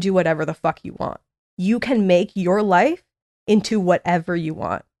you can do whatever the fuck you want. You can make your life into whatever you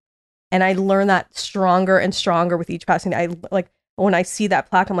want. And I learn that stronger and stronger with each passing day. I like when I see that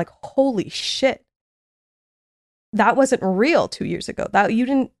plaque, I'm like, holy shit. That wasn't real 2 years ago. That you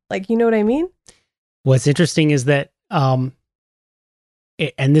didn't like, you know what I mean? What's interesting is that, and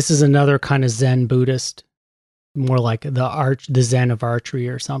this is another kind of Zen Buddhist, more like the Zen of archery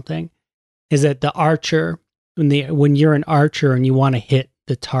or something, is that the archer, when you're an archer and you want to hit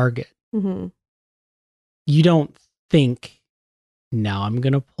the target, you don't think, now I'm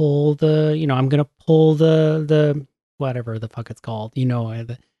going to pull the whatever the fuck it's called, I'm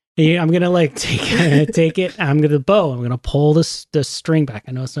going to like take it. I'm going to bow. I'm going to pull the string back.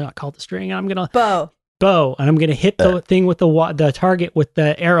 I know it's not called the string. I'm going to bow. And I'm going to hit the thing with the target with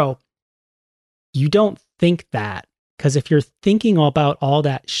the arrow. You don't think that, because if you're thinking about all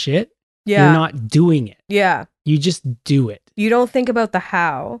that shit, you're not doing it. Yeah. You just do it. You don't think about the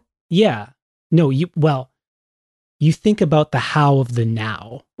how. Yeah. No, you think about the how of the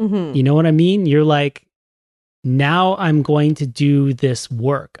now. You know what I mean? You're like, now I'm going to do this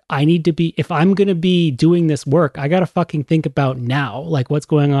work. If I'm going to be doing this work, I got to fucking think about now, like what's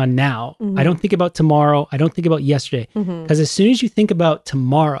going on now. I don't think about tomorrow. I don't think about yesterday. Because as soon as you think about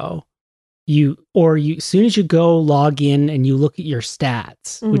tomorrow, as soon as you go log in and you look at your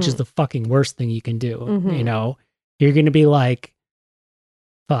stats, which is the fucking worst thing you can do, you're going to be like,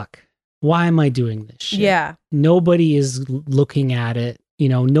 fuck. Why am I doing this shit? Yeah. Nobody is looking at it.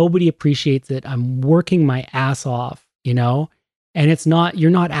 Nobody appreciates it. I'm working my ass off, and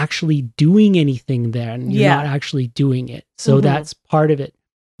you're not actually doing anything then. You're not actually doing it. So that's part of it.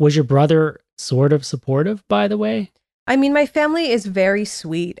 Was your brother sort of supportive, by the way? I mean, my family is very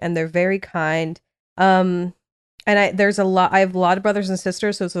sweet and they're very kind. And I have a lot of brothers and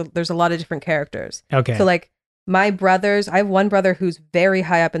sisters. So there's a lot of different characters. Okay. So like, my brothers, I have one brother who's very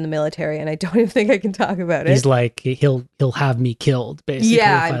high up in the military, and I don't even think I can talk about it. He's like, he'll have me killed, basically.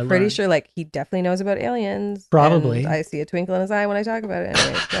 Yeah, I'm pretty sure like he definitely knows about aliens. Probably. I see a twinkle in his eye when I talk about it.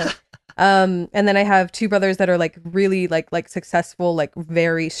 Anyway, so, and then I have two brothers that are like really like successful, like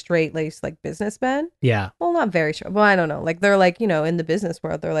very straight laced like businessmen. Yeah. Well, not very straight. Well, I don't know. Like they're like, in the business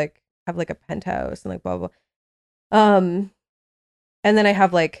world, they're like have like a penthouse and like blah blah. And then I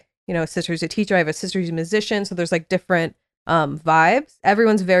have like, a sister who's a teacher. I have a sister who's a musician. So there's like different vibes.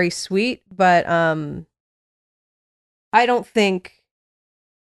 Everyone's very sweet, but I don't think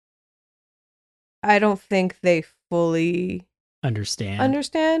they fully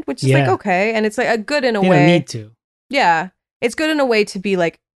understand, which is like okay, and it's like a good in a way. They don't need to. Yeah, it's good in a way to be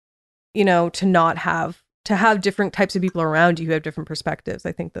like, you know, to have different types of people around you who have different perspectives.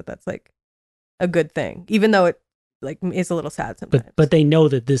 I think that's like a good thing, even though it like is a little sad sometimes. But they know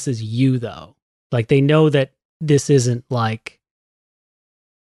that this is you though. Like they know that this isn't like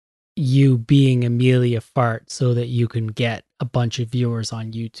you being Emilia Fart so that you can get a bunch of viewers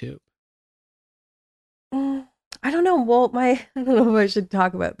on YouTube. I don't know. Well, I don't know if I should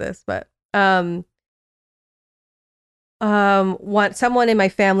talk about this, but someone in my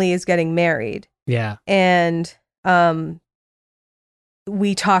family is getting married. Yeah. And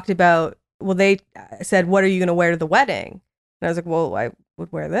we talked about, well, they said, what are you going to wear to the wedding? And I was like, well, I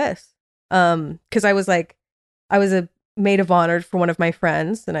would wear this. Because I was a maid of honor for one of my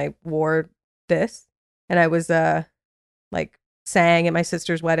friends, and I wore this. And I was like sang at my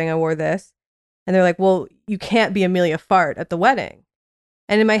sister's wedding, I wore this. And they're like, well, you can't be Emilia Fart at the wedding.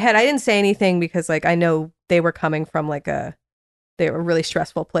 And in my head, I didn't say anything because like I know they were coming from like they were a really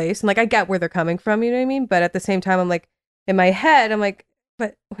stressful place. And like I get where they're coming from, you know what I mean? But at the same time, I'm like, in my head, I'm like,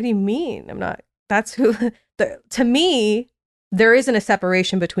 but what do you mean? I'm not, that's who, to me, there isn't a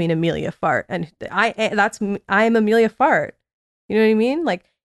separation between Emilia Fart and I am Emilia Fart. You know what I mean? Like,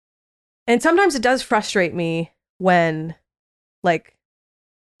 and sometimes it does frustrate me when like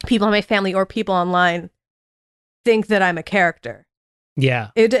people in my family or people online think that I'm a character. Yeah.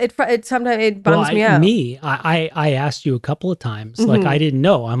 It sometimes it bums me out. I asked you a couple of times. Like I didn't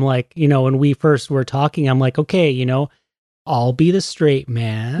know. I'm like, you know, when we first were talking, I'm like, okay, you know, I'll be the straight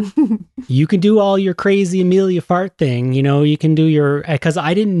man. You can do all your crazy Emilia Fart thing. You know, you can do your, because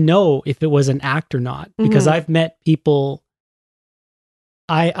I didn't know if it was an act or not. Because I've met people,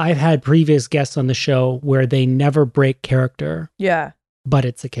 I've had previous guests on the show where they never break character. Yeah. But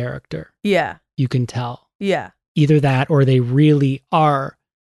it's a character. Yeah. You can tell. Yeah. Either that or they really are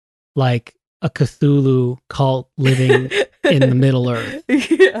like a Cthulhu cult living in the Middle Earth.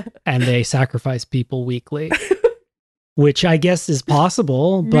 Yeah. And they sacrifice people weekly. Which I guess is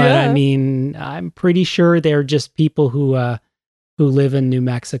possible, but yeah. I mean, I'm pretty sure they're just people who live in New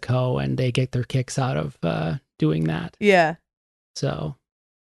Mexico and they get their kicks out of doing that. Yeah. So.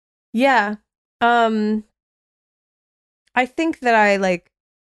 Yeah. I think that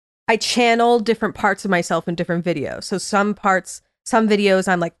I channel different parts of myself in different videos. So some videos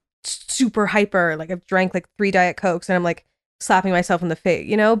I'm like super hyper, like I've drank like 3 Diet Cokes and I'm like slapping myself in the face,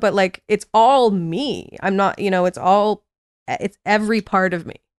 you know, but like it's all me. I'm not, you know, it's every part of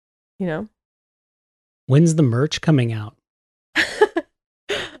me, you know. When's the merch coming out?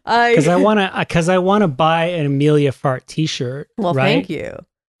 Because I want to buy an Emilia Fart t-shirt. Well, right? Thank you.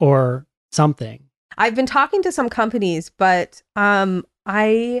 Or something. I've been talking to some companies, but I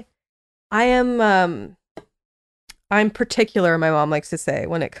am I'm particular, my mom likes to say,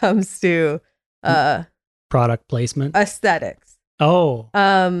 when it comes to product placement, aesthetics. Oh.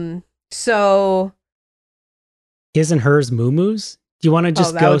 So his and hers moo-moos? Do you want to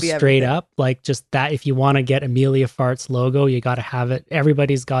just go straight up? Like just that, if you want to get Emilia Fart's logo, you got to have it.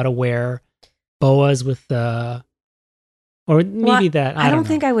 Everybody's got to wear boas with or maybe that. I don't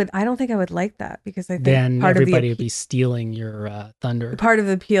think I would like that because I think then everybody would be stealing your thunder. Part of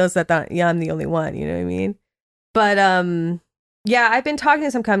the appeal is that I'm the only one. You know what I mean? But yeah, I've been talking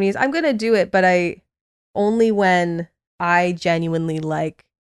to some companies. I'm gonna do it, but only when I genuinely like.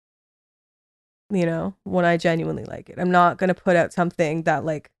 You know, when I genuinely like it. I'm not gonna put out something that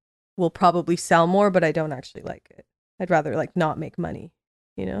like will probably sell more, but I don't actually like it. I'd rather like not make money.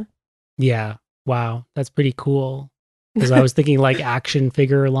 You know? Yeah. Wow, that's pretty cool. Because I was thinking like action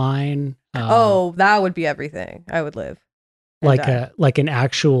figure line. Oh, that would be everything. I would live. Like an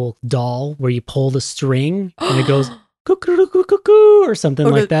actual doll where you pull the string and it goes cuckoo cuckoo cuckoo or something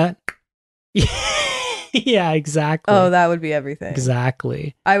like that. Yeah, exactly. Oh, that would be everything.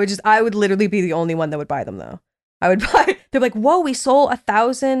 Exactly. I would literally be the only one that would buy them though. I would buy, they're like, whoa, we sold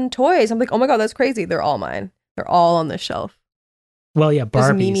 1,000 toys. I'm like, oh my God, that's crazy. They're all mine. They're all on the shelf. Well, yeah,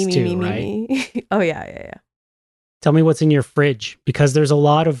 Barbies me, too, me, right? Me. Oh yeah. Tell me what's in your fridge, because there's a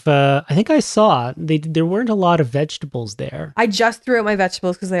lot of, I think I saw, there weren't a lot of vegetables there. I just threw out my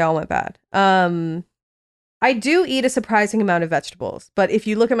vegetables because they all went bad. I do eat a surprising amount of vegetables, but if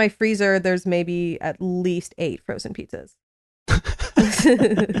you look at my freezer, there's maybe at least 8 frozen pizzas.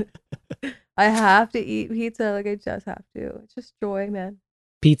 I have to eat pizza, like I just have to. It's just joy, man.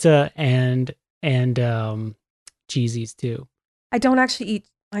 Pizza and cheesies too. I don't actually eat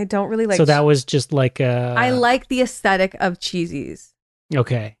I don't really like. So that was just like I like the aesthetic of cheesies.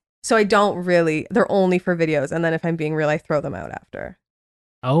 Okay. So I don't really. They're only for videos, and then if I'm being real, I throw them out after.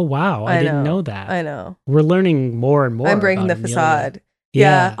 Oh wow, I didn't know that. I know. We're learning more and more. I'm breaking the about Emilia. facade.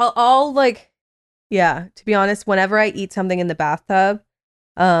 Yeah. I'll like. Yeah, to be honest, whenever I eat something in the bathtub,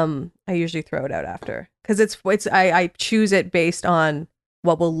 I usually throw it out after because I choose it based on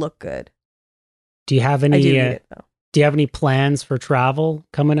what will look good. Do you have I do any? eat it though. Do you have any plans for travel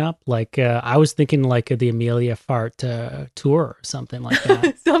coming up? Like, I was thinking like the Emilia Fart tour or something like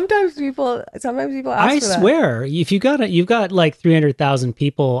that. Sometimes people ask I for that. swear, if you've got like 300,000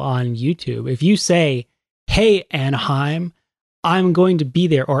 people on YouTube. If you say, "Hey Anaheim, I'm going to be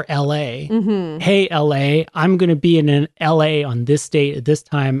there," or LA, Mm-hmm. "Hey LA, I'm going to be in an LA on this date at this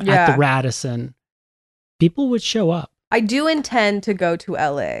time at the Radisson," people would show up. I do intend to go to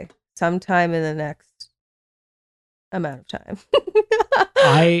LA sometime in the next amount of time.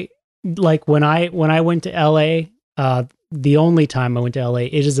 I like when I went to LA, the only time I went to LA,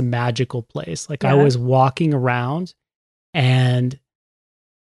 it is a magical place. Like I was walking around and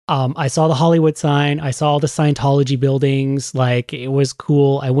I saw the Hollywood sign, I saw the Scientology buildings, like it was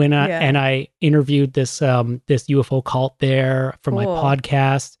cool. I went and I interviewed this this UFO cult there for my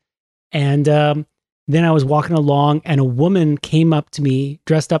podcast. And then I was walking along and a woman came up to me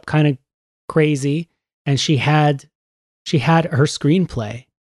dressed up kind of crazy and she had her screenplay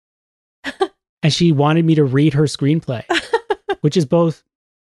and she wanted me to read her screenplay, which is both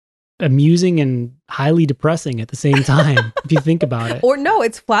amusing and highly depressing at the same time, if you think about it. Or no,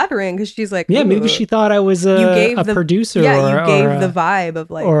 it's flattering because she's like, yeah, maybe she thought I was a producer. Yeah, you gave the vibe of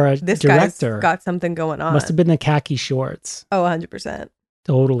like, or a this director. guy's got something going on. Must have been the khaki shorts. Oh, 100%.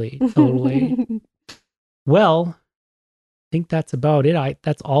 Totally. Well, I think that's about it.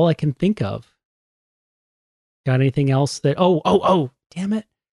 That's all I can think of. Got anything else that? Oh! Damn it!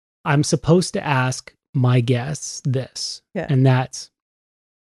 I'm supposed to ask my guests this, and that's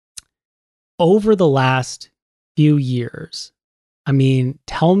over the last few years. I mean,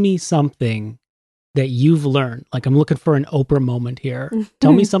 tell me something that you've learned. Like, I'm looking for an Oprah moment here.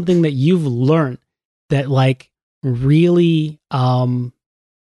 Tell me something that you've learned that, like, really,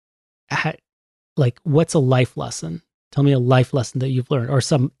 like, what's a life lesson? Tell me a life lesson that you've learned, or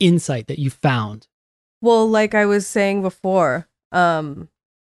some insight that you found. Well, like I was saying before,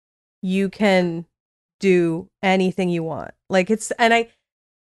 you can do anything you want. Like it's so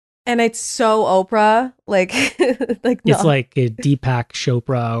Oprah, like It's like a Deepak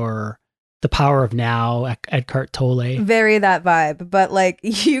Chopra or The Power of Now, Eckhart Tolle. Very that vibe, but like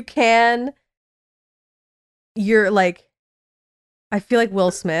you're like, I feel like Will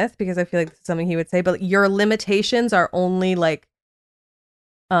Smith because I feel like that's something he would say, but your limitations are only like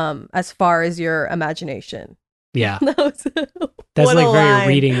as far as your imagination. Yeah. That's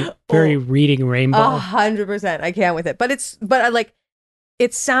like very reading Rainbow. 100%. I can't with it. But I like,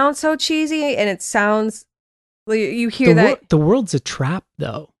 it sounds so cheesy and it sounds, you hear that. The world's a trap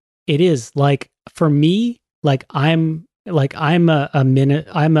though. It is like, for me, like I'm a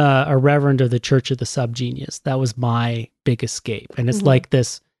reverend of the Church of the Subgenius. That was my big escape. And it's like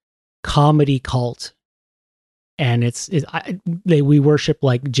this comedy cult. And we worship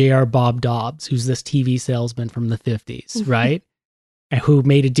like J.R. Bob Dobbs, who's this TV salesman from the 50s, right? And who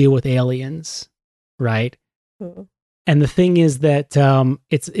made a deal with aliens, right? And the thing is that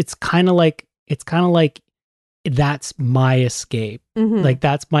it's kind of like that's my escape. Like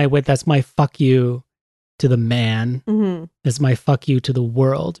that's my fuck you to the man. That's my fuck you to the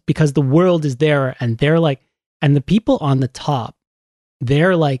world, because the world is there and they're like, and the people on the top,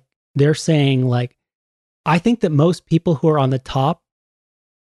 they're saying like, I think that most people who are on the top,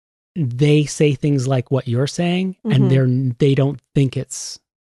 they say things like what you're saying, and they don't think it's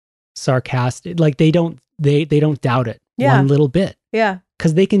sarcastic. Like they don't doubt it one little bit. Yeah,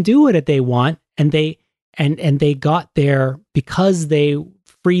 because they can do what they want, and they got there because they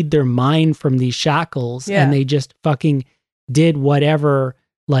freed their mind from these shackles, and they just fucking did whatever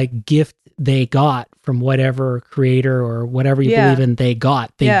like gift they got from whatever creator or whatever you believe in. They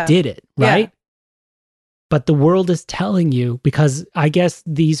did it, right? Yeah. But the world is telling you, because I guess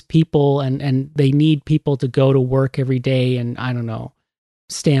these people and they need people to go to work every day and, I don't know,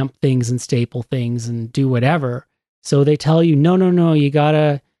 stamp things and staple things and do whatever. So they tell you, no, you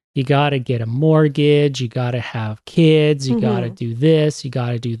gotta get a mortgage, you gotta have kids, you gotta do this, you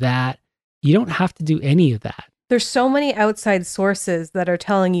gotta do that. You don't have to do any of that. There's so many outside sources that are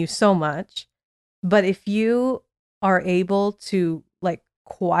telling you so much, but if you are able to like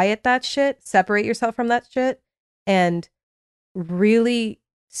quiet that shit, separate yourself from that shit, and really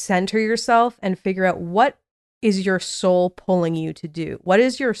center yourself and figure out what is your soul pulling you to do? What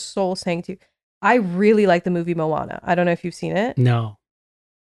is your soul saying to you? I really like the movie Moana. I don't know if you've seen it. No.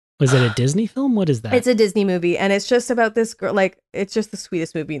 Was it a Disney film? What is that? It's a Disney movie, and it's just about this girl. Like, it's just the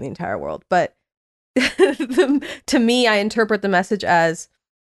sweetest movie in the entire world. But to me, I interpret the message as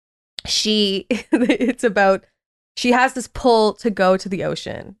she has this pull to go to the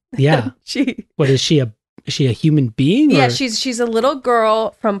ocean. Yeah. What is she a human being? Yeah, or? she's a little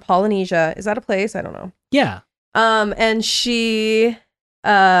girl from Polynesia. Is that a place? I don't know. Yeah. And she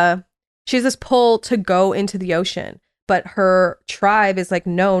has this pull to go into the ocean, but her tribe is like,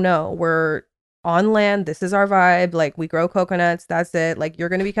 no, we're on land. This is our vibe. Like, we grow coconuts. That's it. Like, you're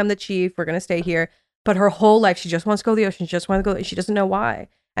going to become the chief. We're going to stay here. But her whole life, she just wants to go to the ocean. She just wants to go. She doesn't know why.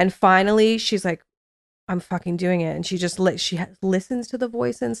 And finally, she's like, I'm fucking doing it. And she just listens to the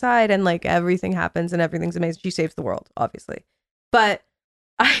voice inside, and like everything happens and everything's amazing. She saves the world, obviously. But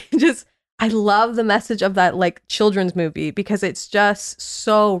I love the message of that like children's movie because it's just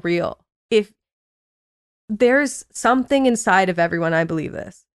so real. If there's something inside of everyone, I believe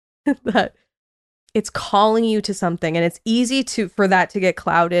this, that it's calling you to something, and it's easy for that to get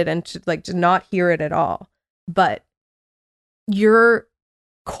clouded and to not hear it at all. But your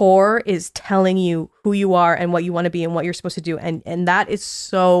core is telling you who you are and what you want to be and what you're supposed to do, and that is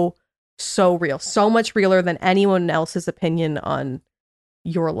so real, so much realer than anyone else's opinion on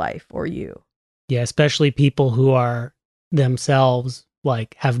your life or you. Yeah, especially people who are themselves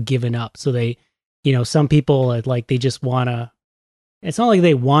like have given up. So they, some people like they just want to, it's not like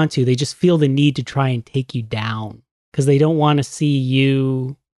they want to, they just feel the need to try and take you down because they don't want to see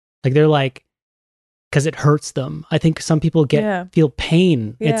you, like they're like, because it hurts them. I think some people feel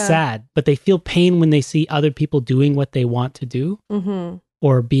pain. Yeah. It's sad, but they feel pain when they see other people doing what they want to do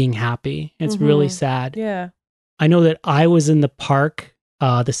or being happy. It's really sad. Yeah. I know that I was in the park,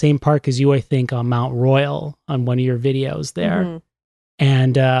 the same park as you, I think, on Mount Royal on one of your videos there.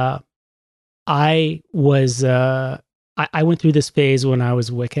 And I was, I went through this phase when I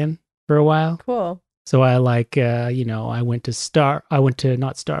was Wiccan for a while. Cool. So I like, I went to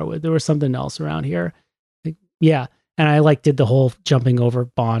not Starwood. There was something else around here. Yeah. And I like did the whole jumping over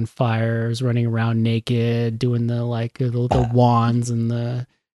bonfires, running around naked, doing the wands and the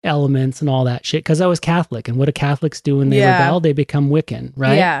elements and all that shit. Cause I was Catholic, and what do Catholics do when they rebel? They become Wiccan,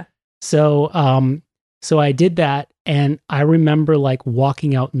 right? Yeah. So, so I did that. And I remember like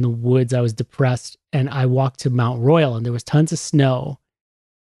walking out in the woods. I was depressed, and I walked to Mount Royal, and there was tons of snow.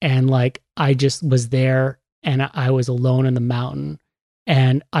 And like, I just was there, and I was alone in the mountain,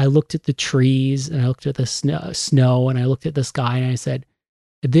 and I looked at the trees, and I looked at the snow, and I looked at the sky, and I said,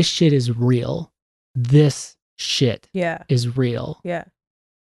 this shit is real. This shit is real. Yeah.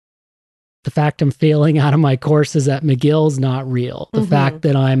 The fact I'm failing out of my courses at McGill's not real. The fact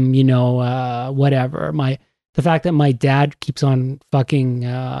that I'm, whatever, the fact that my dad keeps on fucking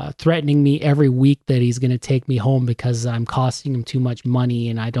threatening me every week that he's going to take me home because I'm costing him too much money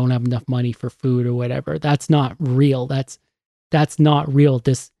and I don't have enough money for food or whatever. That's not real. That's not real.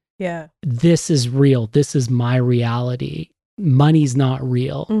 This is real. This is my reality. Money's not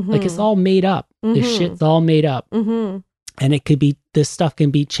real. Like, it's all made up. This shit's all made up. And it could be, this stuff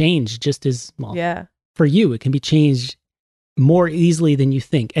can be changed just as well. Yeah. For you, it can be changed more easily than you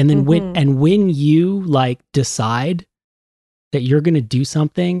think. And then when you like decide that you're going to do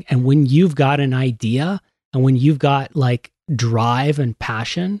something, and when you've got an idea, and when you've got like drive and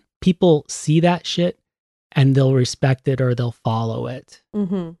passion, people see that shit and they'll respect it, or they'll follow it,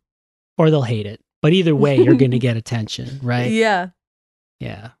 or they'll hate it. But either way, you're going to get attention, right? Yeah.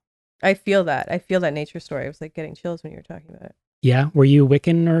 Yeah. I feel that. I feel that nature story. I was like getting chills when you were talking about it. Yeah. Were you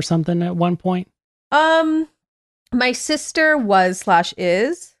Wiccan or something at one point? My sister was /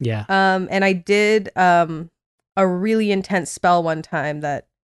 is. Yeah. And I did a really intense spell one time that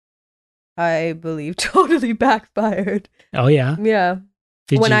I believe totally backfired. Oh yeah. Yeah.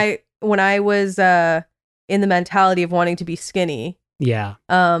 When I was in the mentality of wanting to be skinny. Yeah.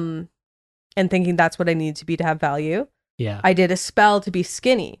 And thinking that's what I needed to be to have value. Yeah. I did a spell to be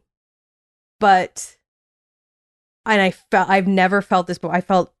skinny. But I've never felt this, but I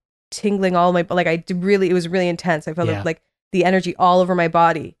felt tingling all my, like it was really intense. I felt like the energy all over my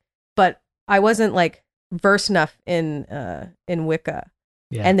body, but I wasn't like versed enough in Wicca.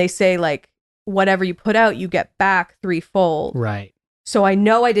 Yeah. And they say like, whatever you put out, you get back threefold. Right. So I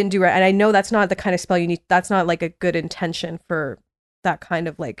know I didn't do right. And I know that's not the kind of spell you need. That's not like a good intention for that kind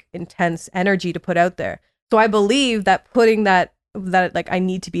of like intense energy to put out there. So I believe that putting that like I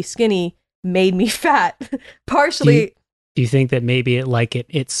need to be skinny made me fat. Partially Do you think that maybe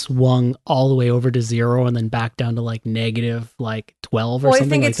it swung all the way over to 0 and then back down to like negative like 12 or Well, I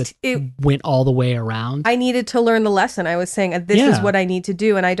something think like that? It went all the way around. I needed to learn the lesson. I was saying this is what I need to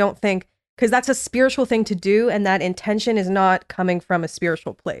do, and I don't think, because that's a spiritual thing to do, and that intention is not coming from a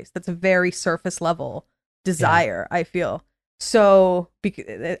spiritual place. That's a very surface level desire, I feel. So,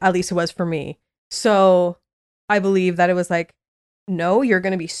 at least it was for me. So I believe that it was like, no, you're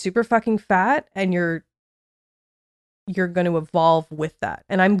going to be super fucking fat, and you're going to evolve with that.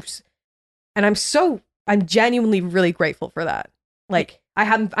 And I'm genuinely really grateful for that. Like,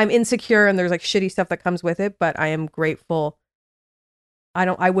 I'm insecure, and there's like shitty stuff that comes with it, but I am grateful.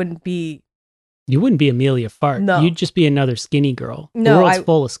 You wouldn't be Emilia Fart. No. You'd just be another skinny girl. No, the world's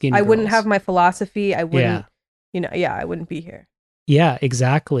full of skinny girls. I wouldn't have my philosophy. I wouldn't, I wouldn't be here. Yeah,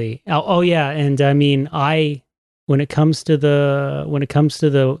 exactly. Oh yeah. And I mean, when it comes to the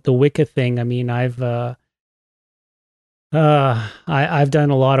Wicca thing, I mean, I've done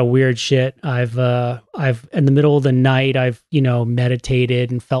a lot of weird shit. I've in the middle of the night, I've,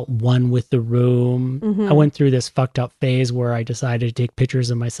 meditated and felt one with the room. Mm-hmm. I went through this fucked up phase where I decided to take pictures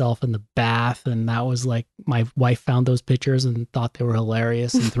of myself in the bath. And that was like, my wife found those pictures and thought they were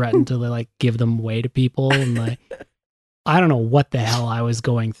hilarious and threatened to like give them away to people. And like, I don't know what the hell I was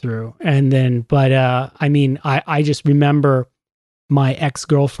going through. And then, but I mean, I just remember my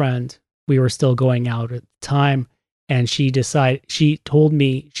ex-girlfriend, we were still going out at the time. And she told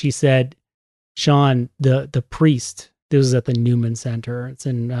me, she said, Sean, the priest, this was at the Newman Center. It's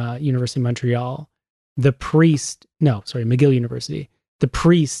in University of Montreal. McGill University. The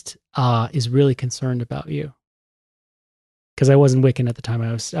priest is really concerned about you. Because I wasn't Wiccan at the time.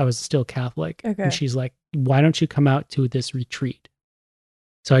 I was still Catholic. Okay. And she's like, why don't you come out to this retreat?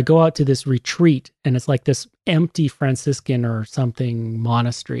 So I go out to this retreat, and it's like this empty Franciscan or something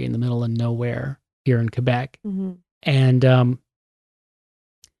monastery in the middle of nowhere here in Quebec. Mm-hmm. And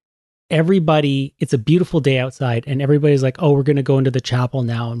everybody, it's a beautiful day outside, and everybody's like, oh, we're going to go into the chapel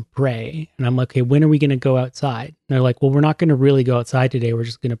now and pray. And I'm like, okay, when are we going to go outside? And they're like, well, we're not going to really go outside today. We're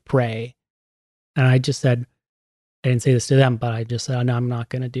just going to pray. And I just said, I didn't say this to them, but I just said, oh, no, I'm not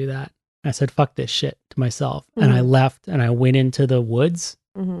going to do that. I said, fuck this shit to myself. Mm-hmm. And I left, and I went into the woods.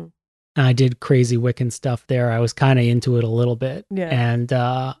 Mm-hmm. And I did crazy Wiccan stuff there. I was kind of into it a little bit. Yeah. And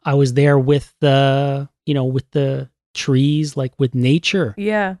I was there with the trees, like with nature.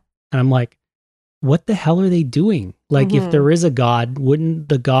 Yeah. And I'm like, what the hell are they doing? Like, Mm-hmm. if there is a God, wouldn't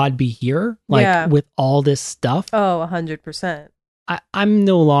the God be here? Like, with all this stuff? Oh, 100%. I'm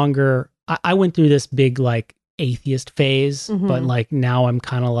no longer, I went through this big, like, atheist phase, mm-hmm. but, like, now I'm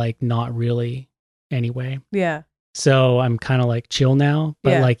kind of, like, not really anyway. Yeah. So I'm kind of like chill now,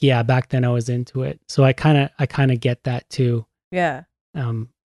 but like, yeah, back then I was into it. So I kind of get that too. Yeah.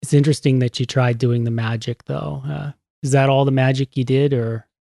 It's interesting that you tried doing the magic though. Is that all the magic you did, or?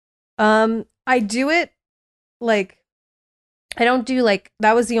 I do it like, I don't do like,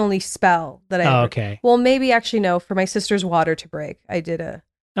 that was the only spell that I okay. Well, maybe actually no, for my sister's water to break, I did a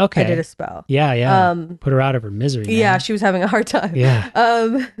spell. Yeah. Put her out of her misery. Man. Yeah, she was having a hard time. Yeah.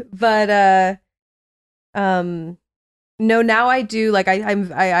 No, now I do, like, I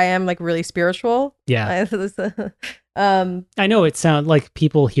am like really spiritual. Yeah. I know it sounds like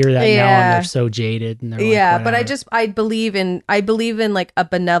people hear that now and they're so jaded and they're like, but I believe in like a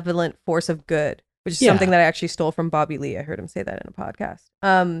benevolent force of good, which is something that I actually stole from Bobby Lee. I heard him say that in a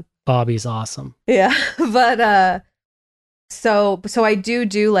podcast. Bobby's awesome. Yeah. But so I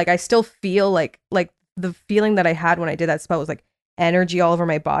do like, I still feel like the feeling that I had when I did that spell was like energy all over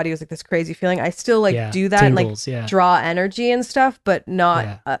my body. It was like this crazy feeling. I still like do that, tingles, and like draw energy and stuff, but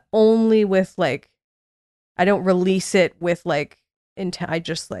not only with like, I don't release it with like I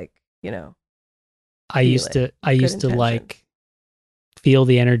just like, I used to like feel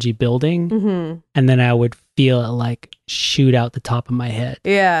the energy building, mm-hmm. and then I would feel it like shoot out the top of my head.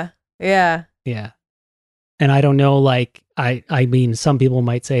 Yeah. And I don't know, like, I mean, some people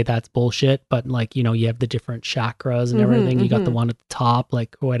might say that's bullshit, but like, you have the different chakras and everything. You got the one at the top,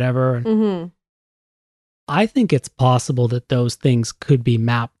 like whatever. And mm-hmm. I think it's possible that those things could be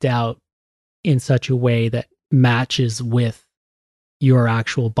mapped out in such a way that matches with your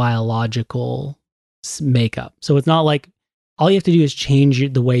actual biological makeup. So it's not like all you have to do is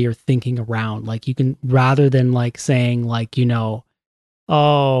change the way you're thinking around. Like, you can, rather than like saying like,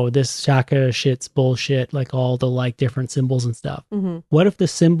 oh, this chakra shit's bullshit, like all the like different symbols and stuff. Mm-hmm. What if the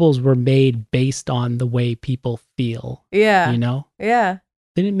symbols were made based on the way people feel? Yeah. Yeah.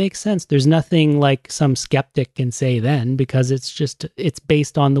 Then it makes sense. There's nothing like some skeptic can say then, because it's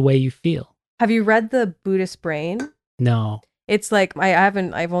based on the way you feel. Have you read The Buddhist Brain? No. It's like, I've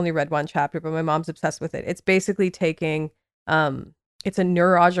only read one chapter, but my mom's obsessed with it. It's basically taking It's a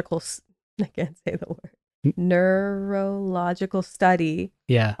I can't say the word, neurological study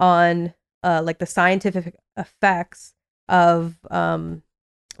on like the scientific effects of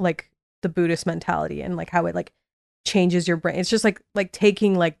like the Buddhist mentality and like how it like changes your brain. It's just like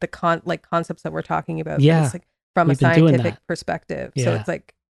taking like the concepts that we're talking about. But it's like from a scientific perspective. So it's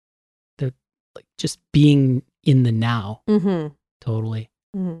like the like just being in the now. Mm-hmm. Totally.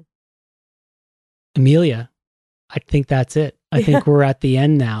 Mm-hmm. Emilia, I think that's it. I think we're at the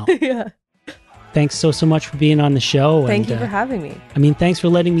end now. Yeah. Thanks so much for being on the show. Thank you for having me. I mean, thanks for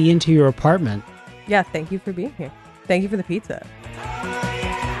letting me into your apartment. Yeah, thank you for being here. Thank you for the pizza.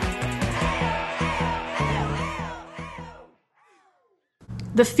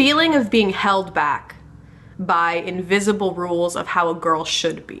 The feeling of being held back by invisible rules of how a girl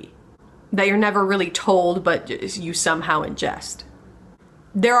should be, that you're never really told, but you somehow ingest.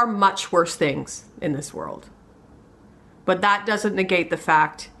 There are much worse things in this world. But that doesn't negate the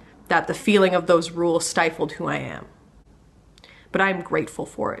fact that the feeling of those rules stifled who I am. But I am grateful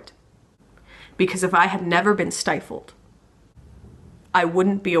for it. Because if I had never been stifled, I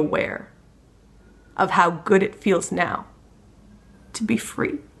wouldn't be aware of how good it feels now to be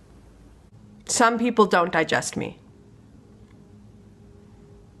free. Some people don't digest me.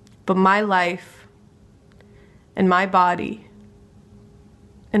 But my life and my body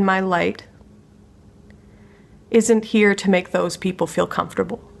and my light isn't here to make those people feel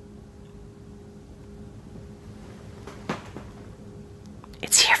comfortable.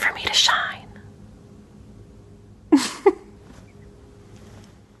 It's here for me to shine.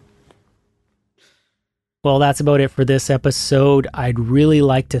 Well, that's about it for this episode. I'd really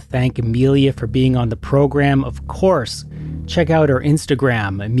like to thank Emilia for being on the program. Of course, check out her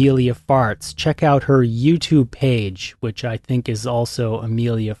Instagram, Emilia Farts. Check out her YouTube page, which I think is also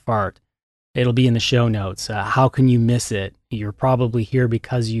Emilia Fart. It'll be in the show notes. How can you miss it? You're probably here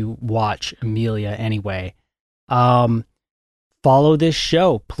because you watch Emilia anyway. Follow this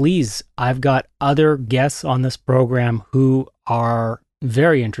show, please. I've got other guests on this program who are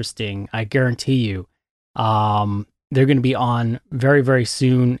very interesting, I guarantee you. They're going to be on very, very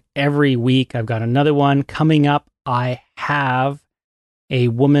soon. Every week, I've got another one coming up. I have a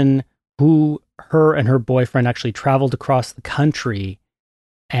woman who, her and her boyfriend actually traveled across the country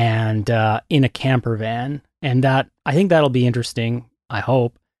and in a camper van. And that, I think that'll be interesting. I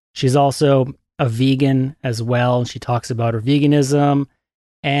hope. She's also a vegan as well. She talks about her veganism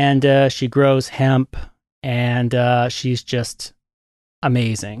and she grows hemp and she's just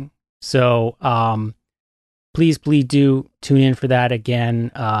amazing. So, please do tune in for that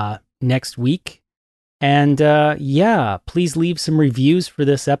again next week. And yeah, please leave some reviews for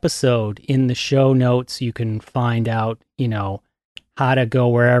this episode. In the show notes, you can find out, how to go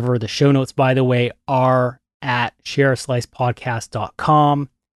wherever. The show notes, by the way, are at shareaslicepodcast.com.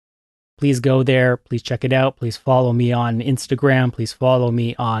 Please go there. Please check it out. Please follow me on Instagram. Please follow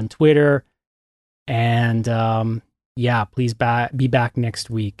me on Twitter. And yeah, please be back next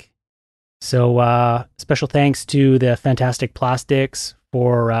week. So special thanks to the Fantastic Plastics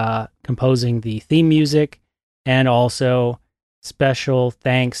for composing the theme music. And also special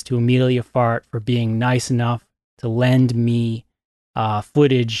thanks to Emilia Fart for being nice enough to lend me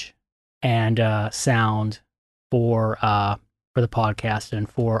footage and sound for the podcast and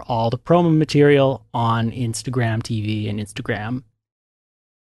for all the promo material on Instagram TV and Instagram.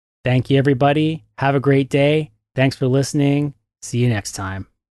 Thank you, everybody. Have a great day. Thanks for listening. See you next time.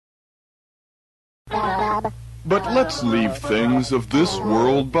 But let's leave things of this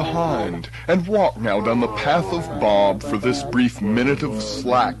world behind and walk now down the path of Bob for this brief minute of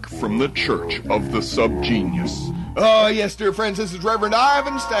slack from the Church of the Subgenius. Oh, yes, dear friends, this is Reverend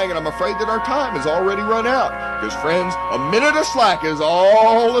Ivan Stang, and I'm afraid that our time has already run out. Because, friends, a minute of slack is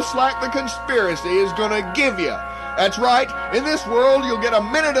all the slack the conspiracy is going to give you. That's right. In this world, you'll get a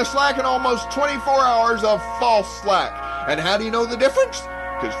minute of slack and almost 24 hours of false slack. And how do you know the difference?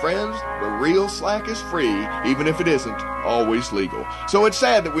 Because, friends, the real slack is free, even if it isn't always legal. So it's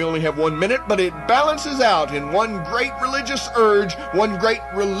sad that we only have 1 minute, but it balances out in one great religious urge, one great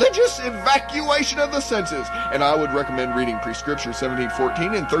religious evacuation of the senses. And I would recommend reading Prescription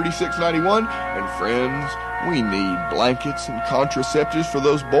 1714 and 3691. And, friends, we need blankets and contraceptives for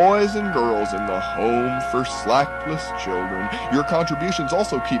those boys and girls in the home for slackless children. Your contributions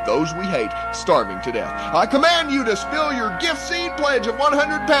also keep those we hate starving to death. I command you to spill your gift seed pledge of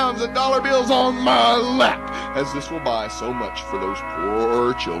 100 pounds in dollar bills on my lap, as this will buy so much for those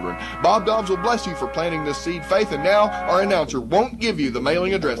poor children. Bob Dobbs will bless you for planting this seed faith, and now our announcer won't give you the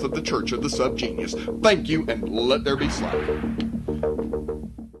mailing address of the Church of the Subgenius. Thank you, and let there be slack.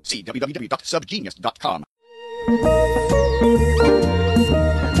 See www.subgenius.com.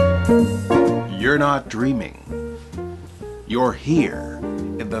 You're not dreaming. You're here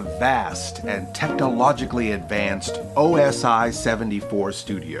in the vast and technologically advanced OSI 74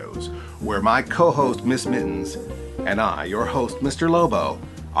 studios, where my co-host Miss Mittens and I, your host Mr. Lobo,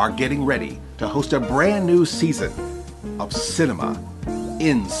 are getting ready to host a brand new season of Cinema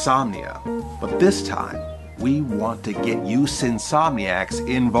Insomnia. But this time, we want to get you Cinsomniacs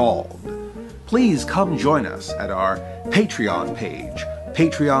involved. Please come join us at our Patreon page,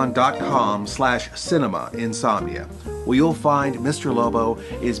 patreon.com/cinema-insomnia, where you'll find Mr. Lobo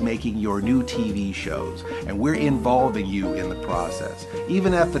is making your new TV shows, and we're involving you in the process.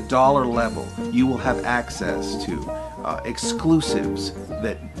 Even at the dollar level, you will have access to exclusives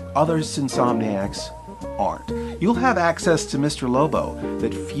that other Cinsomniacs aren't. You'll have access to Mr. Lobo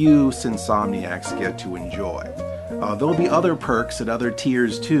that few Cinsomniacs get to enjoy. There'll be other perks at other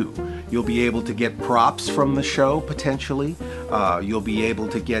tiers too. You'll be able to get props from the show, potentially. You'll be able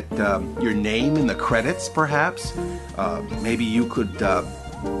to get your name in the credits, perhaps. Maybe you could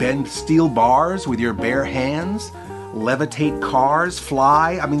bend steel bars with your bare hands, levitate cars,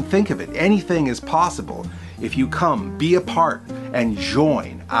 fly. I mean, think of it. Anything is possible if you come, be a part, and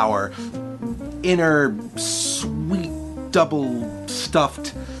join our inner, sweet,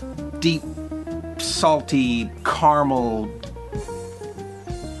 double-stuffed, deep, salty, caramel,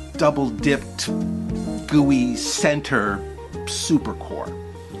 double-dipped, gooey center supercore.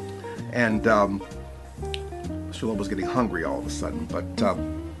 And Mr. Lobo's getting hungry all of a sudden, but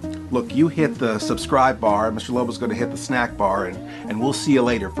look, you hit the subscribe bar, Mr. Lobo's going to hit the snack bar, and we'll see you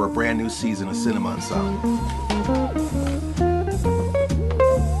later for a brand new season of Cinema Insomnia.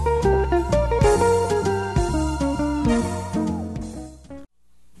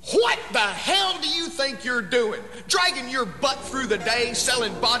 What the hell do you think you're doing? Dragging your butt through the day,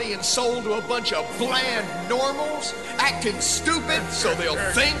 selling body and soul to a bunch of bland normals? Acting stupid so they'll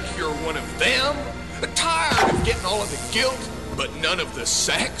think you're one of them? Tired of getting all of the guilt, but none of the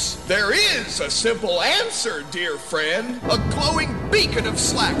sex? There is a simple answer, dear friend. A glowing beacon of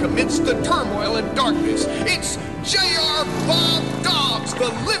slack amidst the turmoil and darkness. It's J.R. Bob Dobbs,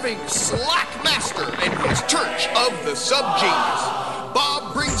 the living slack master, and his Church of the Subgenius.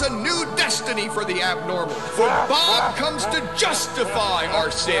 Bob brings a new destiny for the abnormal, for Bob comes to justify our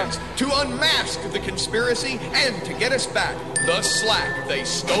sins, to unmask the conspiracy, and to get us back the slack they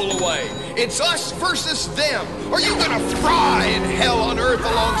stole away. It's us versus them. Are you gonna fry in hell on earth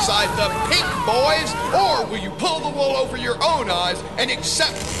alongside the pink boys, or will you pull the wool over your own eyes and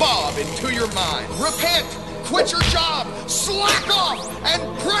accept Bob into your mind? Repent, quit your job, slack off, and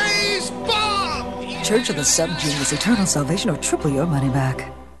praise Bob! Church of the Subgenius, eternal salvation, or triple your money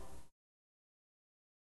back.